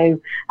an igloo.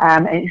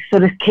 And it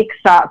sort of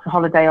kick-starts the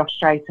holiday off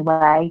straight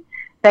away.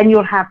 Then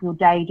you'll have your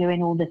day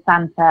doing all the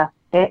Santa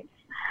bits.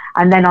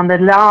 And then on the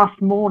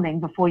last morning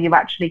before you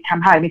actually come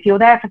home, if you're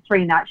there for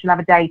 3 nights, you'll have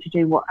a day to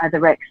do what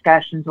other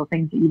excursions or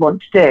things that you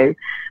want to do.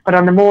 But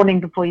on the morning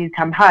before you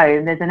come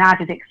home, there's an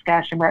added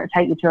excursion where it'll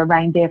take you to a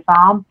reindeer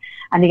farm,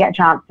 and you get a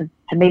chance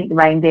to meet the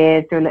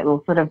reindeers, do a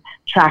little sort of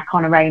track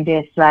on a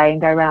reindeer sleigh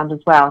and go around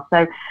as well.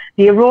 So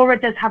the Aurora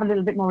does have a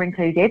little bit more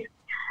included.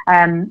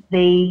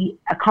 The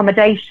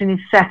accommodation is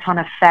set on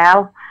a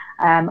fell,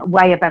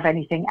 way above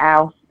anything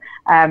else.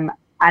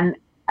 And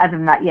other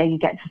than that, yeah, you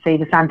get to see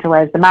the Santa,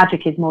 whereas the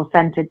Magic is more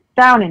centred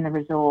down in the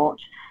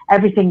resort,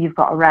 everything you've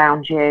got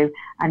around you,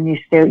 and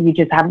you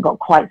just haven't got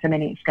quite so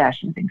many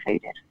excursions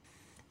included.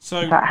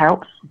 So if that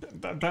helps.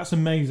 That's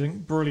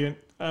amazing, brilliant.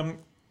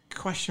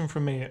 Question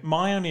from me.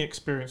 My only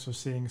experience of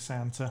seeing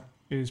Santa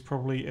is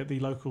probably at the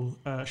local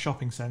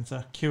shopping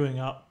centre, queuing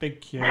up, big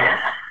queue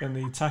in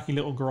the tacky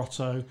little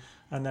grotto,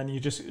 and then you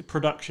just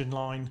production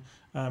line,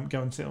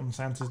 go and sit on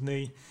Santa's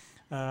knee.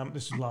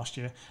 This was last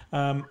year,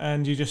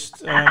 and you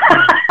just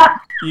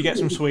you get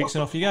some sweets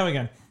and off you go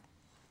again.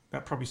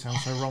 That probably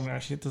sounds so wrong,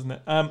 actually, doesn't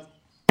it?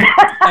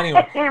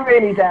 Anyway, it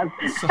really does.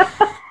 So,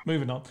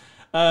 moving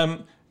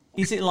on.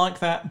 Is it like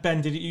that,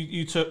 Ben? Did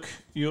you took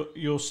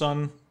your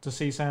son to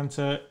see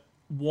Santa?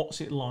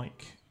 What's it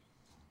like?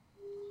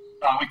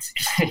 No,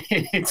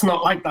 it's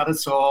not like that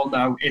at all.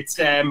 No, it's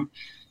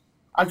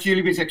as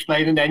Julie was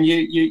explaining. Then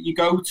you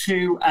go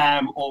to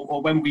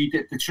or when we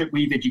did the trip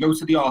we did, you go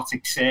to the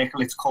Arctic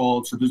Circle. It's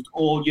called. So there's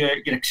all your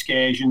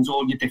excursions,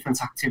 all your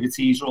different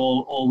activities,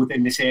 all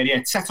within this area.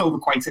 It's set over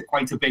quite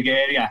a big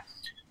area.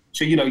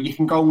 So you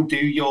can go and do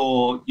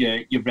your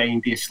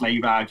reindeer sleigh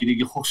ride, you do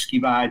your husky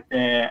ride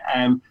there,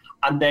 and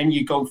then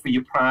you go for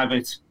your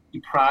private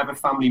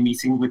family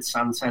meeting with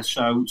Santa.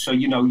 So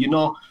you're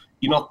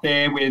not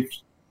there with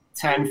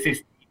 10,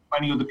 15,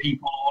 20 other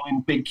people all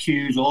in big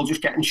queues, all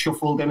just getting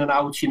shuffled in and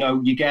out. You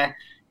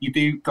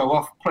do go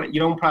off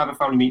your own private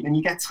family meeting, and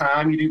you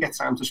do get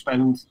time to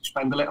spend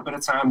a little bit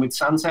of time with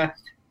Santa.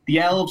 The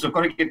elves, I've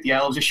got to give the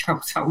elves a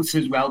shout out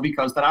as well,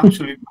 because they're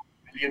absolutely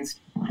brilliant.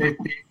 The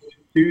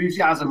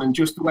enthusiasm and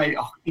just the way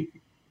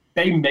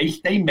they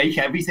make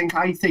everything,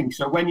 I think.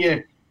 So when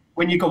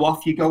you go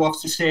off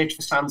to search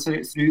for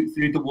Santa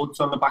through the woods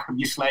on the back of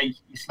your sleigh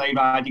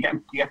ride. You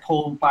get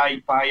pulled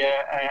by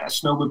a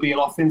snowmobile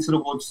off into the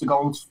woods to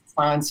go and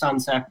find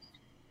Santa.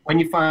 When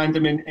you find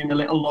them in a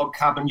little log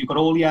cabin, you've got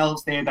all the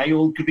elves there. They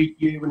all greet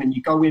you, and then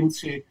you go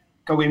into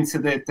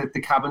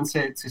the cabin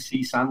to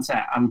see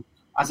Santa. And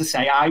as I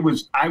say, I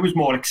was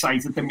more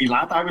excited than me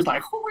lad. I was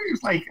like,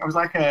 I was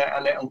like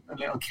a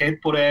little kid.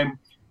 But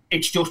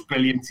it's just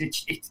brilliant.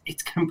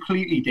 It's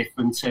completely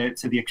different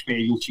to the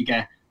experience you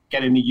get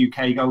in the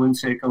UK going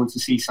to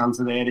see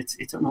Santa there.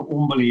 It's an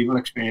unbelievable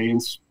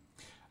experience.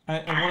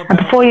 And what about...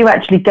 Before you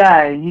actually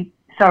go,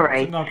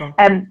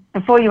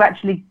 before you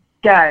actually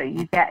go,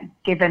 you get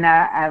given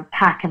a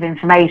pack of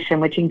information,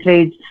 which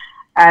includes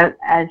a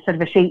sort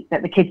of a sheet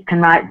that the kids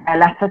can write a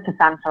letter to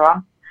Santa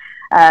on.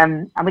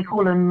 And we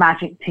call them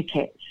magic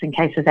tickets in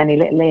case there's any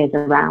little ears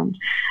around.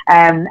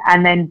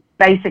 And then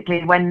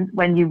basically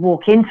when you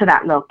walk into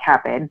that log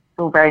cabin, it's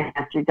all very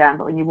nicely done,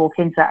 but when you walk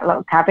into that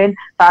log cabin,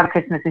 Father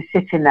Christmas is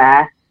sitting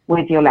there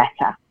with your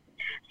letter.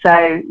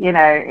 So,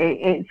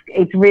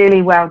 it's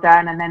really well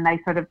done. And then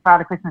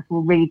Father Christmas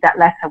will read that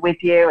letter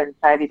with you and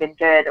say, have you been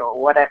good or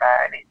whatever.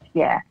 And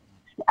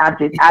adds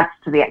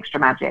to the extra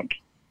magic.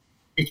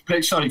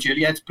 Sorry,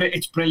 Julia,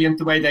 it's brilliant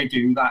the way they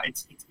do that.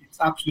 It's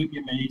absolutely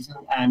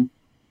amazing. And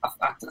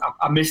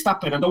I missed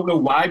that bit. I don't know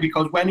why,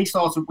 because when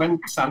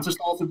Santa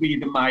started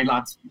reading my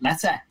lad's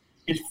letter,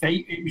 his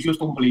face, it was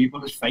just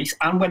unbelievable, his face.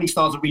 And when he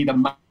started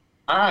reading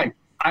mine,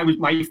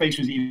 my face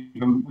was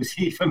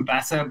even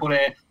better.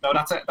 But no,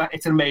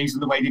 it's amazing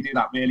the way they do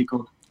that. Really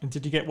good. And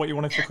did you get what you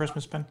wanted for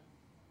Christmas, Ben?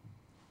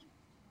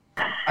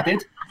 I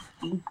did.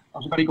 I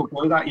was a very good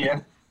boy that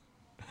year.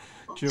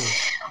 Julie.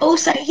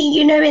 Also,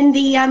 in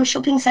the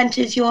shopping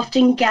centres, you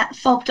often get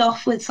fobbed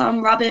off with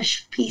some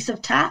rubbish piece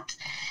of tat.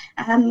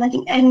 I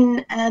think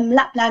in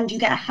Lapland, you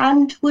get a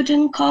hand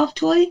wooden carved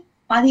toy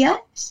by the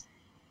elves.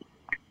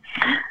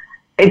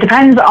 It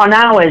depends on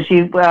ours.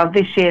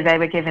 This year they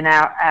were giving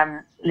out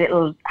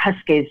little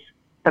huskies,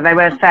 but they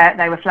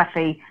were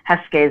fluffy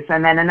huskies,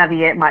 and then another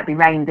year it might be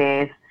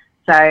reindeers.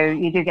 So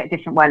you do get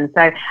different ones.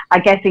 So I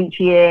guess each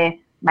year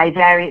may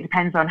vary. It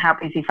depends on how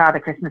busy Father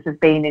Christmas has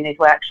been in his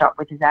workshop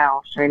with his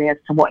elves, really, as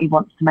to what he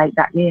wants to make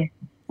that year.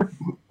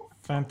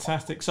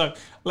 Fantastic. So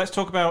let's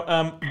talk about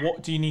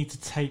what do you need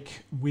to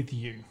take with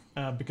you?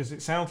 Because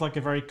it sounds like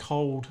a very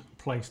cold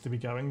place to be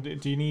going.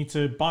 Do you need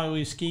to buy all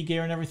your ski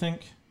gear and everything?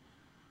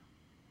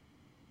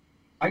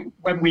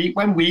 When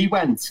we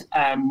went,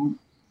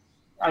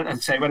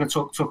 I'd say when I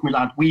took my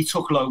lad, we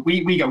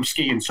go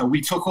skiing. So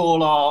we took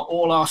all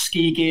our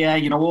ski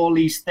gear, all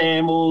these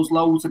thermals,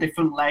 loads of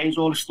different layers,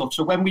 all this stuff.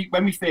 So when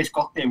we first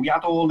got there, we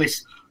had all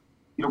this.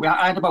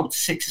 I had about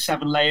 6 or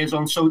 7 layers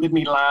on, so did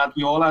my lad.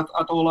 We all had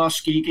all our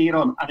ski gear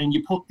on, and then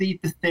you put the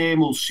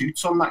thermal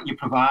suits on that you're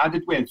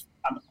provided with,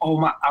 and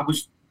I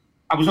was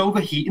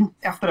overheating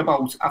after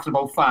about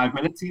 5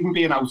 minutes, even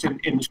being out in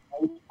the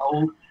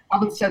cold.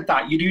 Having said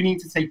that, you do need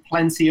to take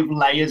plenty of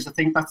layers. I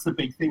think that's the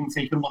big thing,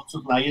 taking lots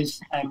of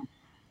layers.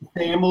 The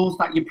thermals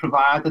that you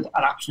provided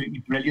are absolutely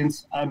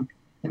brilliant. The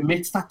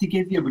mitts that they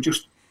give you were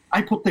just...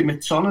 I put the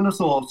mitts on and I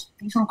thought,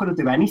 these aren't going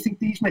to do anything,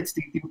 these mitts.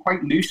 They were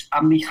quite loose,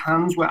 and my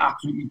hands were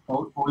absolutely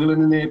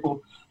boiling in there. But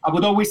I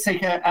would always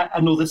take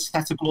another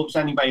set of gloves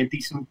anyway, a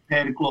decent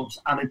pair of gloves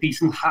and a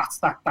decent hat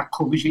that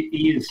covers your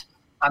ears,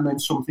 and then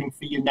something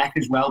for your neck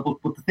as well.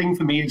 But the thing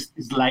for me is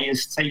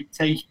layers.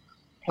 Take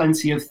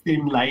plenty of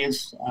thin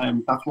layers.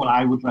 That's what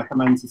I would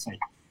recommend to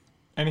take.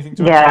 Anything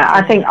to Yeah,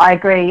 I think I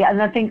agree.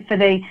 And I think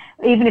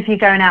even if you're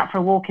going out for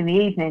a walk in the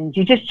evenings,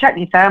 you just chuck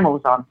your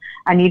thermals on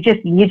and you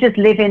just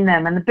live in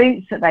them. And the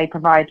boots that they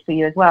provide for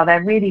you as well,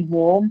 they're really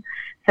warm.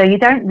 So you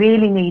don't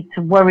really need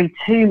to worry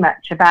too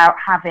much about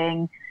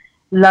having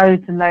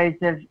loads and loads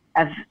of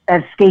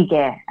ski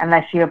gear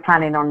unless you're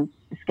planning on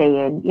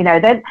skiing. You know,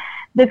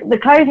 the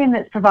clothing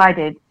that's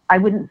provided, I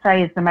wouldn't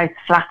say is the most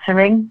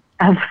flattering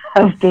of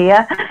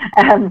gear.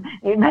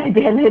 It may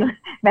be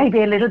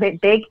a little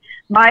bit big.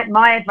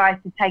 My advice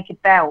is take a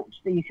belt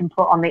that you can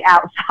put on the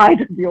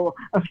outside of your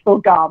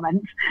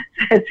garment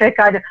to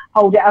kind of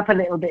hold it up a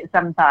little bit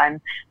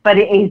sometimes. But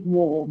it is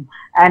warm,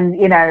 and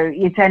you know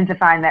you tend to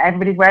find that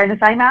everybody's wearing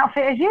the same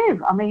outfit as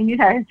you. I mean, you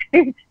know,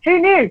 who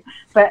knew?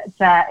 But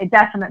it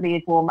definitely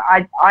is warm.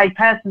 I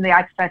personally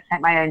prefer to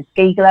take my own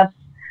ski gloves,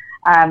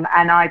 and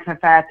I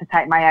prefer to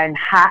take my own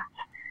hat.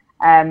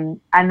 And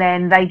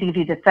then they give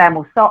you the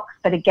thermal socks,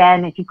 but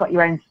again, if you've got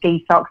your own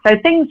ski socks, so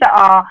things that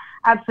are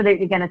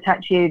absolutely going to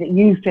touch you, that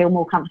you feel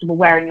more comfortable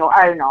wearing your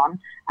own on,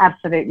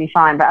 absolutely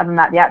fine. But other than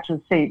that, the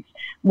actual suits,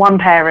 one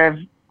pair of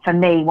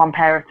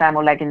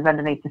thermal leggings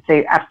underneath the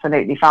suit,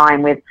 absolutely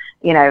fine, with,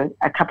 you know,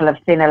 a couple of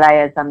thinner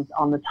layers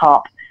on the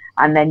top,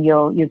 and then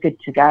you're good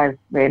to go,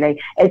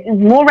 really. It's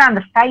more around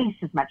the face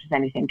as much as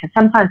anything, because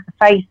sometimes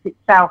the face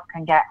itself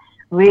can get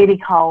really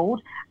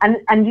cold,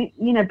 and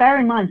you know, bear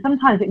in mind,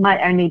 sometimes it might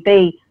only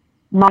be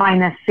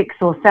 -6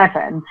 or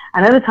 7,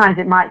 and other times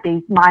it might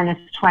be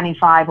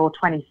 -25 or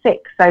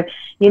 26. So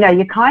you know,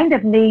 you kind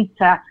of need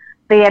to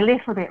be a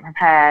little bit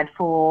prepared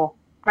for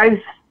both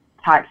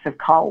types of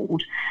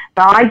cold.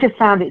 But I just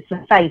found it's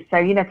the face, so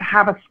you know, to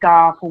have a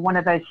scarf or one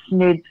of those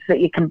snoods that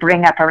you can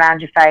bring up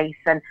around your face,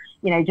 and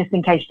you know, just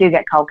in case you do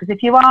get cold, because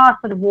if you are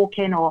sort of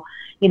walking or,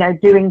 you know,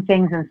 doing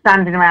things and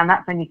standing around,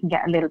 that's when you can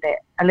get a little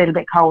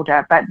bit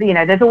colder. But you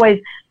know, there's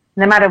always,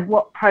 no matter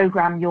what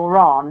program you're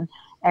on,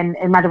 and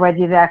no matter whether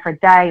you're there for a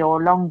day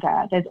or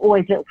longer, there's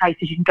always little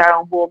places you can go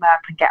and warm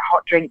up and get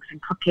hot drinks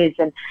and cookies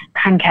and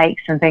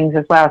pancakes and things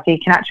as well. So you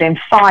can actually, and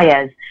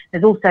fires,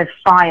 there's also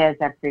fires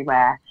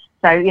everywhere.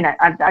 So, you know,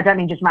 I don't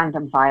mean just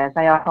random fires.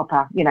 They are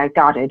proper, you know,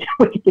 guarded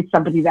with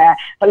somebody there.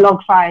 But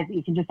log fires,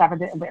 you can just have a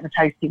little bit of a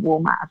toasty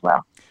warm at as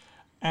well.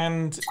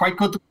 And it's quite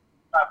good.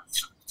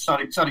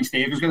 Sorry,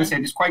 Steve. I was going to say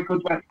it's quite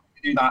good to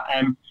do that.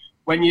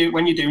 When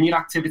you're doing your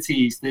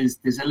activities,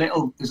 there's a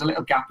little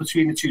gap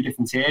between the two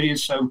different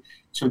areas. So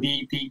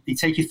they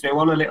take you through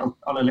on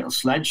a little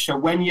sledge. So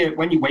when you're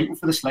waiting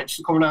for the sledge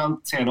to come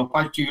around, turn up,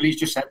 as Julie's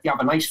just said, you have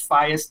a nice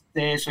fire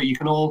there, so you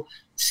can all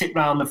sit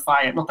around the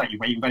fire. Not that you're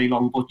waiting very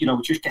long, but you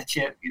know, just get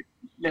you a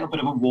little bit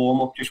of a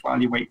warm up just while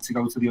you're waiting to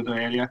go to the other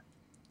area.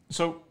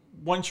 So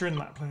once you're in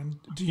Lapland,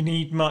 do you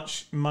need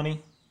much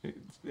money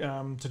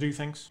to do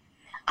things?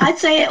 I'd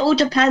say it all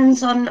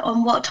depends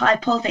on what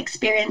type of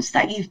experience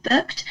that you've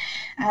booked.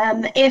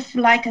 If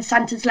like a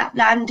Santa's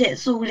Lapland,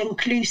 it's all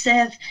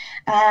inclusive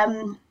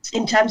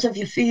in terms of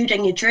your food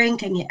and your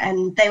drink,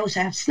 and they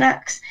also have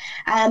snacks,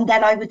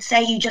 then I would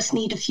say you just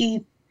need a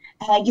few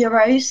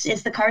euros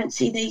is the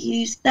currency they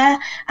use there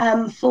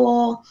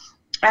for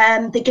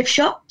the gift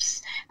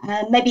shops,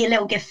 maybe a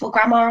little gift for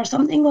grandma or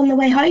something on the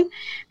way home.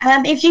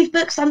 If you've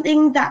booked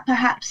something that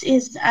perhaps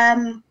is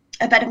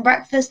a bed and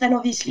breakfast, then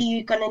obviously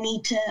you're going to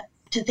need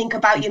to think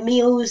about your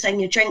meals and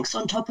your drinks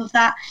on top of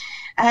that.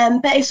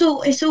 But it's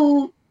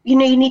all you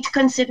know, you need to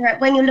consider it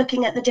when you're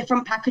looking at the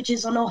different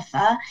packages on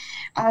offer,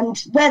 and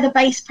where the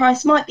base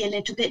price might be a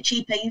little bit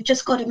cheaper. You've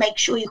just got to make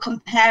sure you're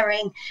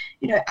comparing,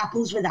 you know,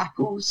 apples with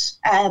apples,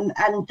 and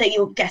that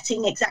you're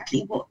getting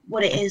exactly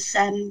what it is,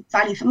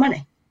 value for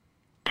money.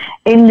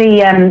 In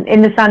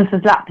the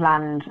Santa's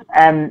Lapland,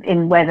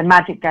 in where the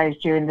magic goes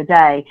during the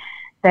day,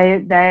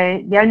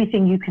 the only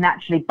thing you can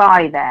actually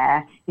buy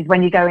there is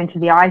when you go into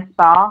the ice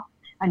bar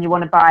and you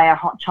want to buy a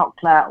hot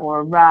chocolate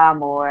or a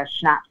rum or a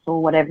schnapps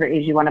or whatever it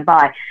is you want to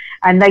buy.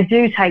 And they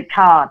do take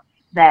cards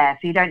there,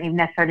 so you don't even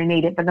necessarily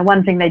need it. But the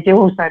one thing they do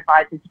also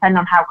advise is, depending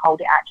on how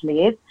cold it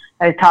actually is,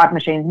 those card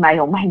machines may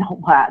or may not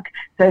work.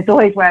 So it's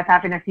always worth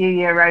having a few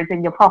euros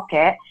in your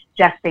pocket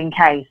just in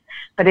case.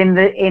 But in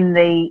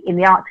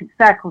the Arctic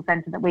Circle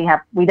Centre that we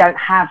have, we don't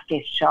have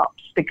gift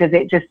shops because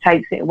it just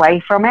takes it away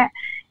from it.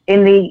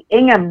 In the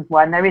Ingham's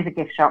one, there is a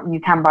gift shop and you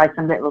can buy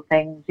some little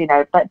things, you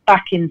know, but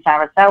back in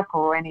Saraselka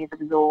or any of the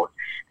resorts,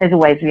 there's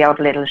always the odd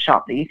little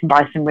shop that you can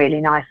buy some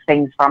really nice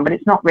things from, but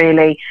it's not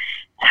really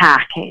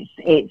tack.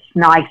 It's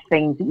nice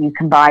things that you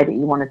can buy that you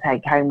want to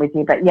take home with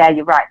you. But yeah,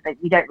 you're right,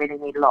 but you don't really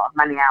need a lot of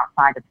money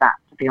outside of that,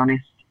 to be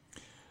honest.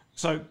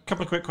 So a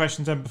couple of quick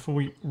questions then before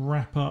we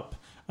wrap up.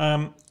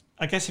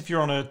 I guess if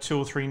you're on a 2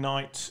 or 3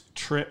 night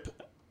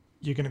trip,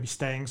 you're going to be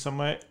staying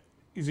somewhere.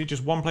 Is it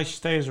just one place you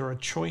stay? Is there a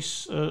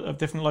choice of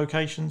different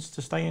locations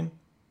to stay in?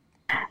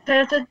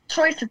 There's a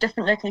choice of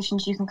different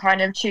locations you can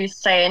kind of choose to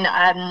stay in,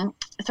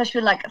 especially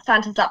with like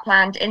Santa's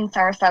Lapland in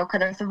Saraselka.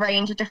 There's a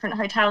range of different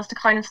hotels to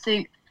kind of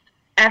suit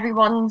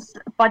everyone's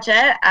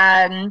budget.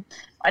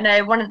 I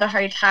know one of the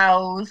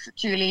hotels,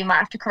 Julie might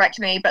have to correct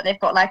me, but they've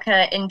got like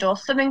an indoor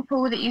swimming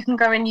pool that you can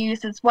go and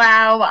use as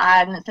well.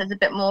 So there's a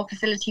bit more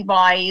facility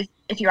wise.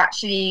 If you're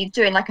actually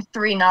doing like a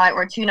 3-night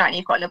or a 2-night and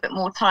you've got a little bit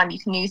more time, you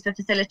can use the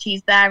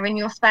facilities there in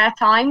your spare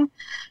time.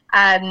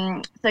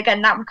 So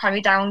again, that would kind of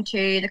be down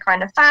to the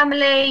kind of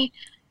family.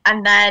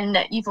 And then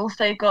you've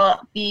also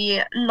got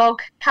the log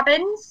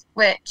cabins,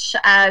 which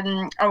are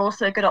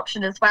also a good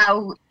option as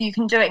well. You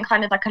can do it in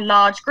kind of like a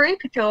large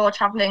group if you're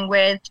traveling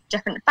with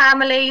different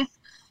families,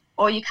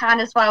 or you can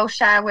as well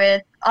share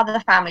with other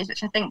families,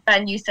 which I think,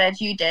 Ben, you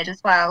said you did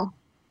as well.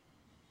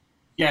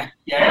 Yeah.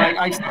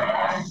 I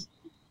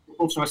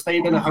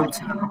stayed in a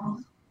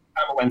hotel.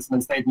 I went and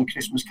then stayed in the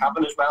Christmas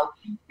cabin as well.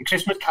 The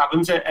Christmas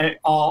cabins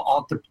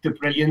are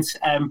brilliant.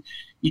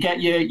 You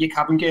get your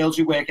cabin girls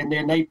who work in there,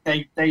 and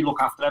they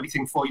look after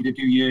everything for you. They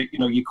do your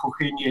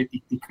cooking,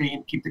 they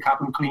clean, keep the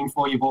cabin clean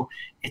for you. But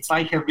it's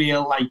like a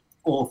real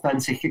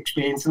authentic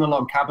experience in a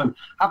log cabin.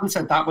 Having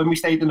said that, when we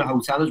stayed in the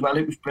hotel as well,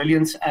 it was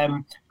brilliant.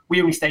 We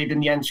only stayed in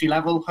the entry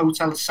level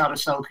hotel,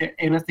 Sarasota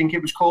Inn, I think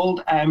it was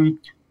called.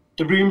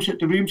 The rooms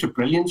are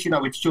brilliant.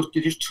 It's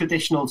just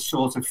traditional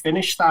sort of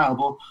Finnish style.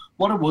 But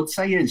what I would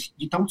say is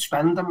you don't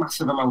spend a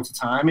massive amount of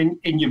time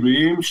in your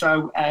room.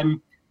 So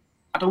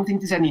I don't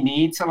think there's any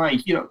need to I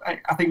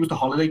think it was the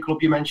holiday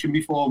club you mentioned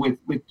before with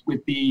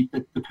the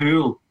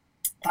pool.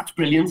 That's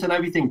brilliant and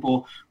everything.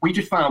 But we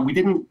just found we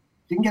didn't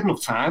get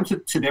enough time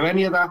to do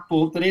any of that.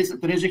 But there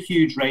is a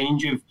huge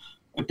range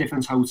of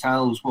different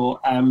hotels. But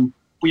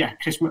yeah,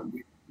 Christmas.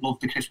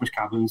 Loved the Christmas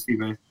cabins. They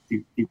were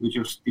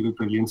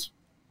brilliant.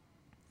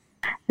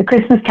 The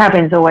Christmas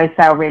cabins always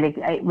sell really,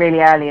 really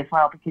early as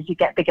well, because you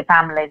get bigger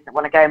families that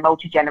want to go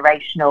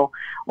multi-generational,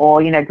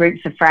 or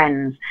groups of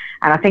friends.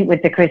 And I think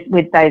with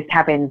those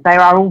cabins, they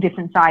are all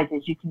different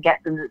sizes. You can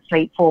get them that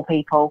sleep 4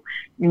 people,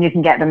 and you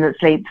can get them that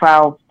sleep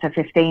 12 to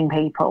 15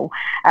 people.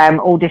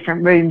 All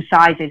different room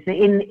sizes.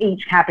 In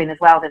each cabin as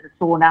well, there's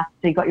a sauna,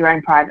 so you've got your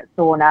own private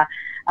sauna.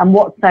 And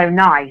what's so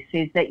nice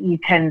is that you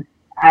can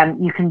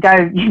go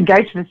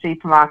to the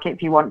supermarket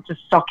if you want to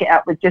stock it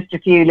up with just a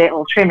few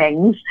little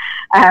trimmings,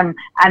 and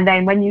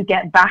then when you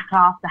get back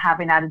after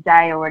having had a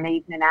day or an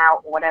evening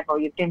out or whatever, or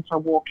you've been for a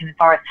walk in the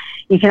forest,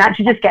 you can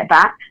actually just get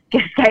back,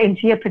 just get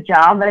into your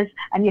pajamas,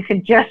 and you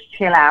can just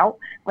chill out.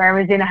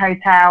 Whereas in a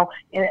hotel,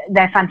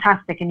 they're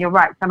fantastic, and you're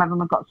right, some of them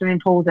have got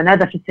swimming pools and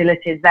other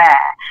facilities there,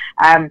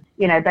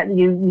 but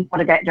you want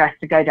to get dressed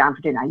to go down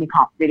for dinner. You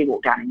can't really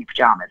walk down in your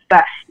pajamas,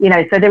 but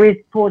so there is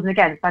pros and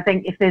against. I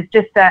think if there's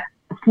just a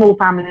small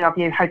family of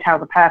you,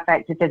 hotels are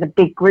perfect. If there's a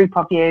big group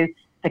of you,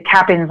 the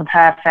cabins are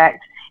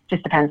perfect. It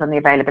just depends on the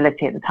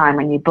availability at the time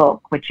when you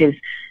book, which is,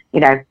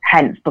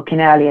 hence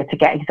booking earlier to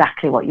get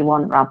exactly what you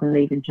want rather than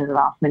leaving to the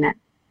last minute.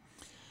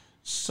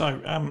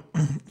 So,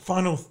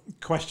 final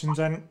questions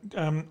then.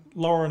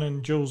 Lauren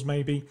and Jules,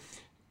 maybe.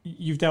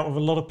 You've dealt with a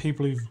lot of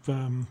people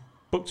who've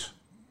booked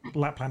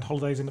Lapland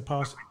holidays in the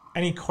past.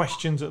 Any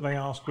questions that they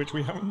ask which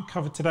we haven't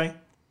covered today?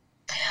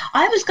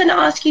 I was going to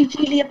ask you,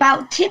 Julie,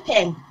 about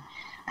tipping.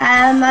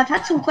 I've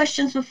had some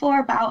questions before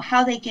about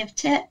how they give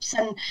tips,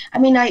 and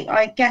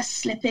I guess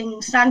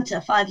slipping Santa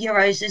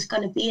 €5 is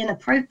going to be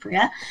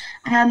inappropriate.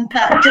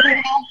 But do they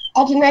have,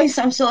 I don't know,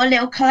 some sort of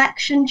little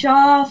collection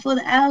jar for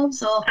the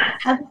elves, or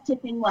how does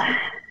tipping work?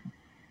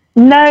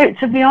 No,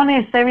 to be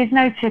honest, there is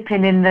no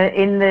tipping in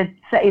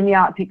the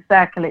Arctic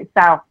Circle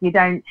itself. You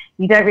don't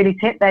really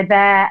tip. They're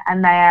there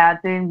and they are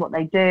doing what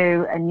they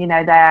do, and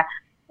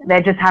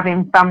they're just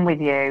having fun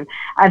with you.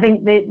 I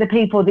think the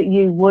people that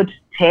you would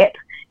tip,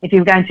 if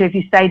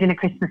you stayed in a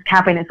Christmas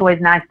cabin, it's always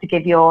nice to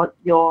give your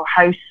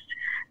host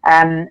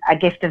a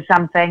gift of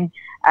something,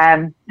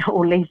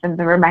 or leave them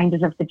the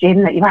remainders of the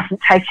gin that you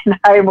haven't taken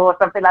home or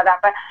something like that.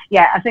 But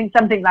yeah, I think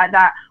something like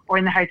that, or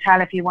in the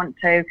hotel if you want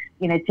to,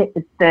 tip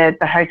the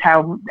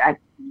hotel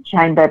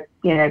chamber,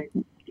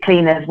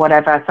 cleaners,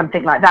 whatever,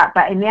 something like that.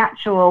 But in the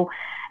actual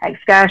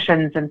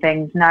excursions and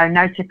things,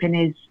 no tipping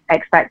is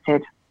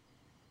expected.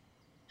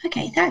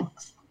 Okay,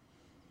 thanks.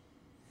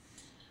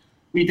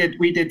 We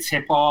did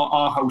tip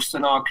our hosts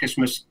in our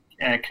Christmas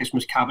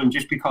cabin,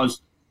 just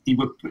because they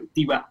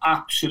were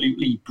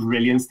absolutely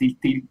brilliant. They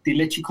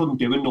literally couldn't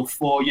do enough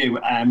for you.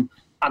 And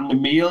the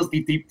meals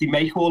they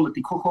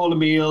cook all the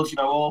meals,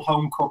 all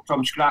home cooked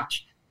from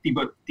scratch. They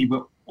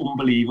were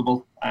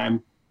unbelievable,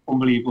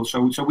 unbelievable.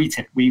 So we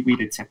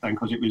did tip them,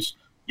 because it was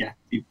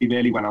they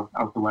really went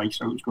out the way,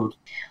 so it was good.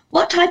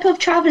 What type of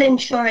travel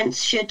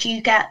insurance should you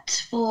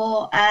get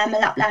for a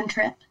Lapland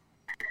trip?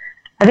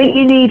 I think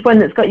you need one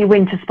that's got your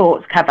winter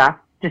sports cover,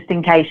 just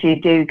in case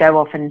you do go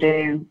off and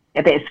do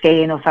a bit of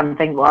skiing or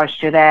something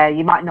whilst you're there.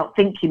 You might not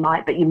think you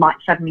might, but you might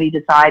suddenly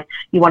decide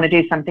you want to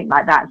do something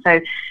like that.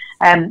 So,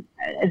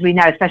 as we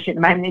know, especially at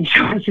the moment,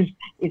 insurance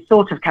is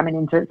sort of coming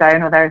into its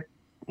own, although,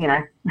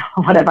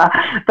 whatever.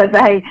 But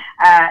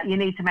you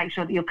need to make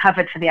sure that you're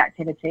covered for the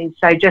activities.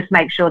 So just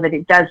make sure that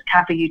it does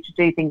cover you to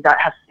do things like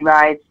husky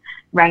rides,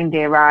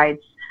 reindeer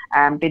rides,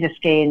 bit of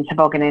skiing,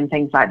 tobogganing,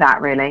 things like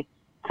that, really.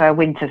 So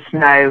winter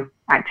snow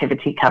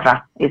activity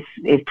cover is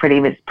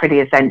pretty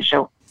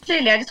essential.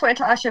 Julie, I just wanted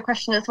to ask you a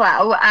question as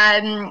well.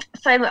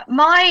 So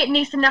my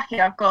niece and nephew,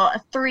 I've got a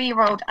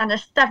 3-year-old and a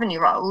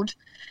 7-year-old.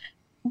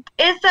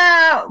 Is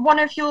there one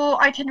of your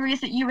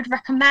itineraries that you would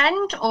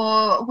recommend,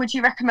 or would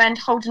you recommend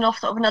holding off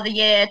sort of another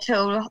year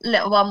till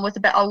little one was a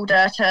bit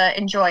older to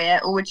enjoy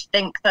it, or would you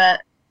think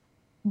that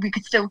we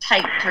could still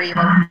take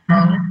 3-year-olds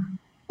on?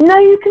 No,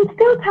 you can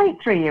still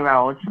take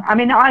 3-year-olds. I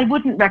mean, I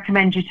wouldn't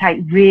recommend you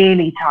take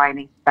really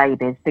tiny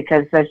babies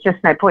because there's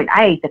just no point.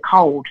 A, the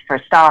cold for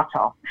a start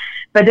off.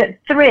 But at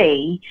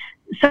 3,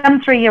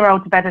 some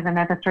 3-year-olds are better than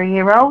other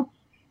 3-year-olds.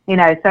 You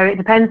know, so it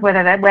depends where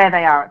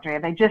they are at 3.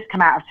 If they just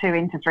come out of 2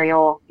 into 3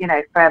 or, you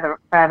know, further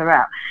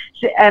out.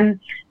 So,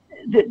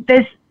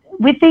 there's,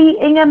 with the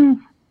Inghams,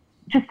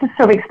 just to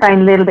sort of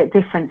explain a little bit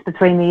difference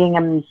between the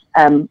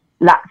Inghams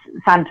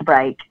Santa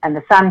break and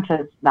the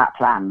Santa's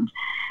Lapland.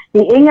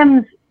 The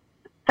Inghams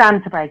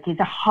Santa break is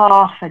a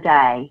half a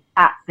day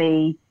at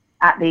the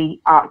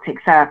Arctic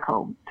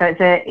Circle.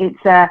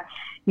 So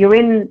you're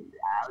in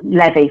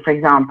Levy, for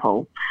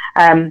example.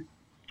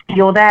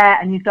 You're there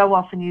and you go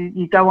off and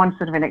you go on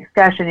sort of an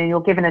excursion and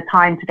you're given a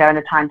time to go and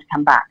a time to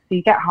come back. So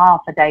you get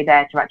half a day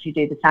there to actually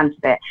do the Santa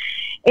bit.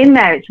 In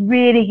there, it's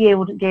really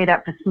geared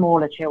up for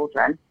smaller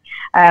children.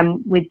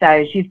 With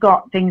those, you've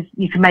got things,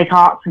 you can make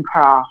arts and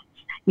crafts.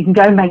 You can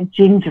go and make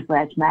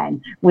gingerbread men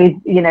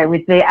with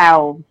the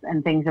elves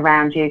and things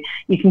around you.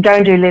 You can go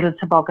and do little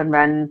toboggan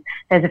runs.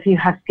 There's a few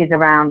huskies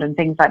around and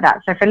things like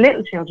that. So for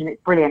little children,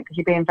 it's brilliant because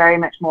you're being very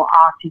much more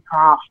arty,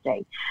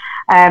 crafty.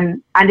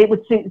 And it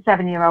would suit the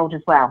 7-year-old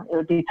as well. It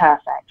would be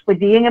perfect. With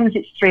the Inghams,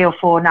 it's 3 or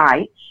 4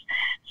 nights.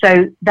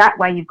 So that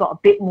way you've got a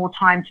bit more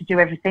time to do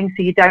everything,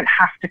 so you don't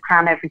have to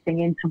cram everything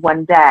into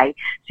one day.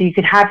 So you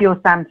could have your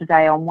Santa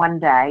day on one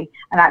day,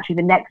 and actually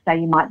the next day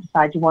you might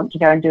decide you want to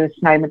go and do a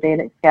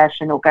snowmobile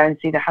excursion or go and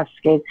see the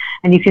huskies,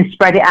 and you can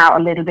spread it out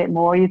a little bit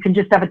more. You can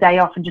just have a day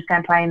off and just go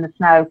and play in the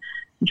snow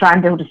and try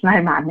and build a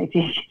snowman if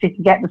you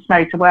can get the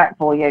snow to work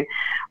for you.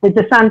 With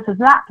the Santa's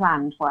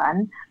Lapland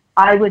one,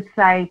 I would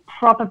say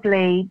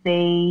probably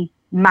the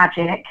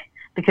Magic,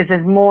 because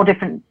there's more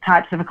different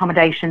types of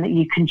accommodation that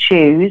you can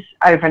choose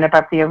over and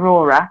above the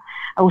Aurora.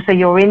 Also,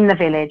 you're in the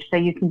village, so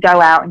you can go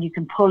out and you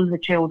can pull the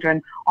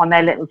children on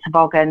their little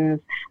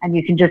toboggans and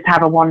you can just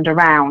have a wander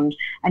around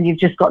and you've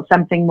just got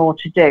something more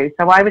to do.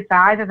 So I would say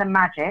either the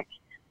Magic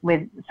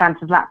with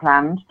Santa's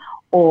Lapland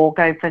or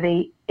go for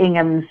the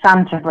Ingham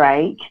Santa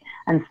break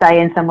and stay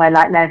in somewhere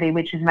like Levy,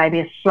 which is maybe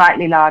a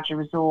slightly larger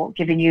resort,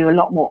 giving you a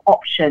lot more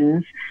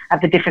options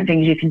of the different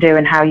things you can do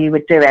and how you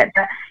would do it.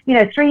 But,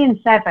 3 and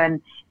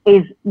 7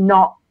 is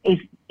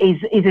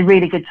a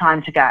really good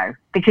time to go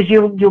because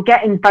you're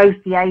getting both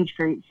the age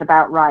groups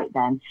about right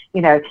then.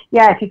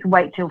 If you can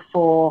wait till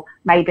 4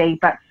 maybe,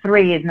 but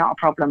 3 is not a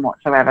problem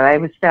whatsoever. They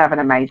would still have an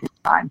amazing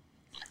time.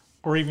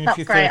 Or even That's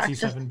if you're great.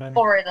 37, Ben.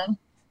 Borrow them.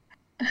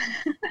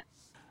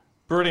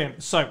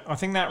 Brilliant. So I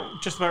think that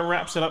just about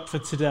wraps it up for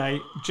today.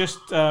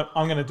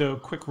 I'm going to do a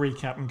quick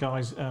recap, and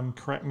guys,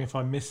 correct me if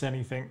I miss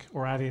anything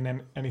or add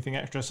in anything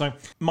extra. So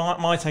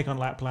my take on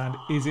Lapland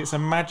is it's a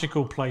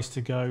magical place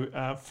to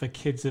go for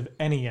kids of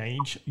any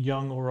age,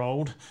 young or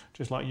old,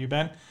 just like you,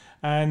 Ben.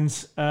 And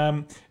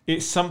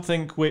it's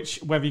something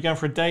which, whether you're going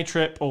for a day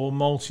trip or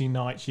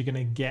multi-nights, you're going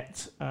to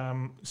get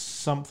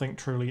something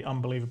truly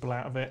unbelievable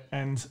out of it.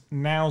 And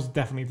now's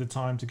definitely the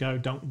time to go.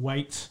 Don't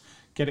wait.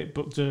 Get it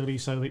booked early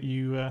so that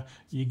you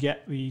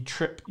get the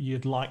trip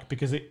you'd like,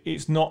 because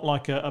it's not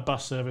like a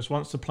bus service.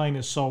 Once the plane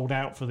is sold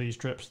out for these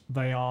trips,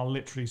 they are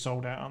literally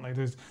sold out, aren't they?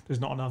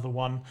 There's not another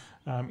one.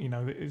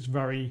 It's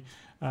very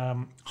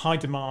high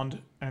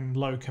demand and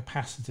low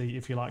capacity,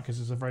 if you like, because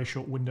there's a very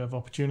short window of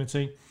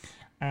opportunity.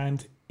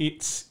 And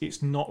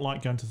it's not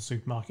like going to the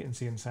supermarket and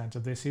seeing Santa.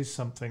 This is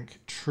something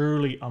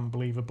truly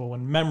unbelievable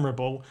and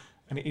memorable.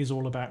 And it is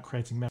all about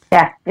creating memories.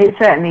 Yeah, it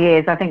certainly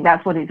is. I think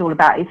that's what it's all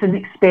about. It's an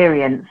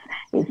experience.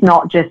 It's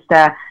not just,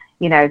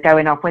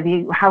 going off,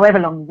 however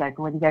long you go,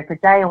 whether you go for a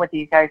day or whether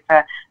you go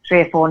for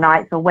 3 or 4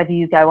 nights or whether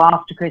you go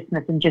after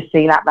Christmas and just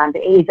see Lapland.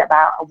 It is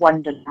about a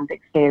wonderland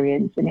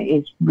experience, and it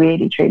is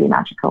really, truly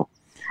magical.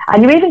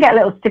 And you even get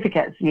little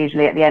certificates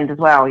usually at the end as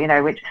well,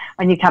 which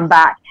when you come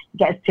back, you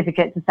get a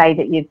certificate to say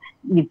that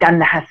you've done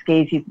the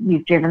Huskies,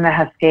 you've driven the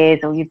Huskies,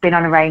 or you've been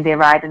on a reindeer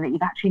ride and that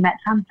you've actually met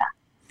Santa.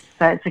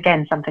 So it's,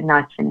 again, something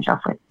nice to finish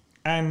off with.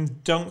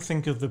 And don't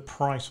think of the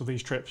price of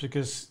these trips,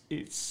 because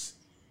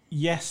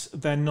yes,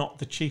 they're not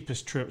the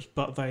cheapest trips,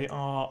 but they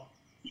are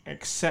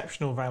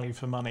exceptional value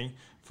for money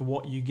for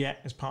what you get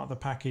as part of the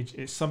package.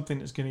 It's something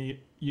that's going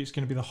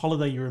to be the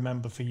holiday you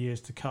remember for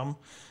years to come.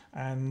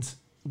 And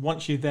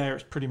once you're there,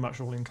 it's pretty much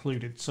all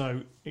included.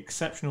 So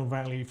exceptional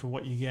value for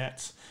what you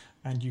get,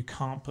 and you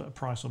can't put a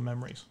price on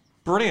memories.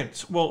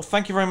 Brilliant. Well,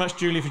 thank you very much,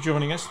 Julie, for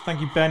joining us.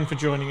 Thank you, Ben, for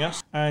joining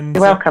us. And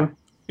you're welcome.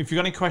 If you've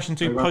got any questions,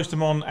 do post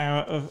them on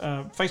our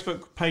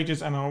Facebook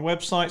pages and our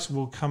websites.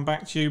 We'll come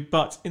back to you.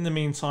 But in the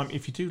meantime,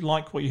 if you do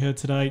like what you heard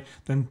today,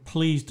 then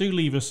please do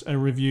leave us a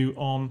review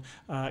on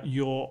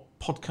your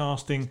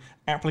podcasting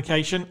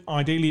application.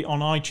 Ideally on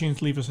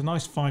iTunes, leave us a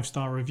nice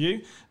 5-star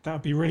review. That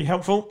would be really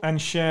helpful,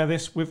 and share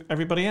this with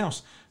everybody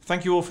else.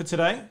 Thank you all for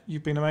today.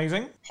 You've been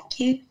amazing. Thank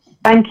you.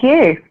 Thank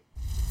you.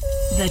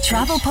 The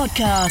Travel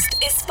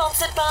Podcast is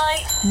sponsored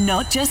by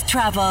Not Just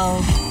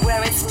Travel,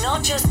 where it's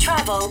not just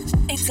travel,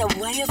 it's a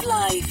way of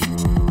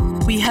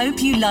life. We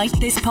hope you liked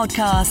this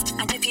podcast,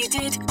 and if you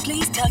did,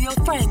 please tell your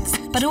friends,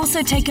 but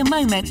also take a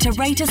moment to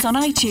rate us on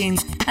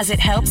iTunes, as it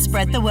helps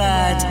spread the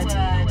word.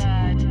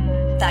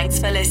 Thanks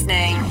for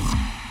listening.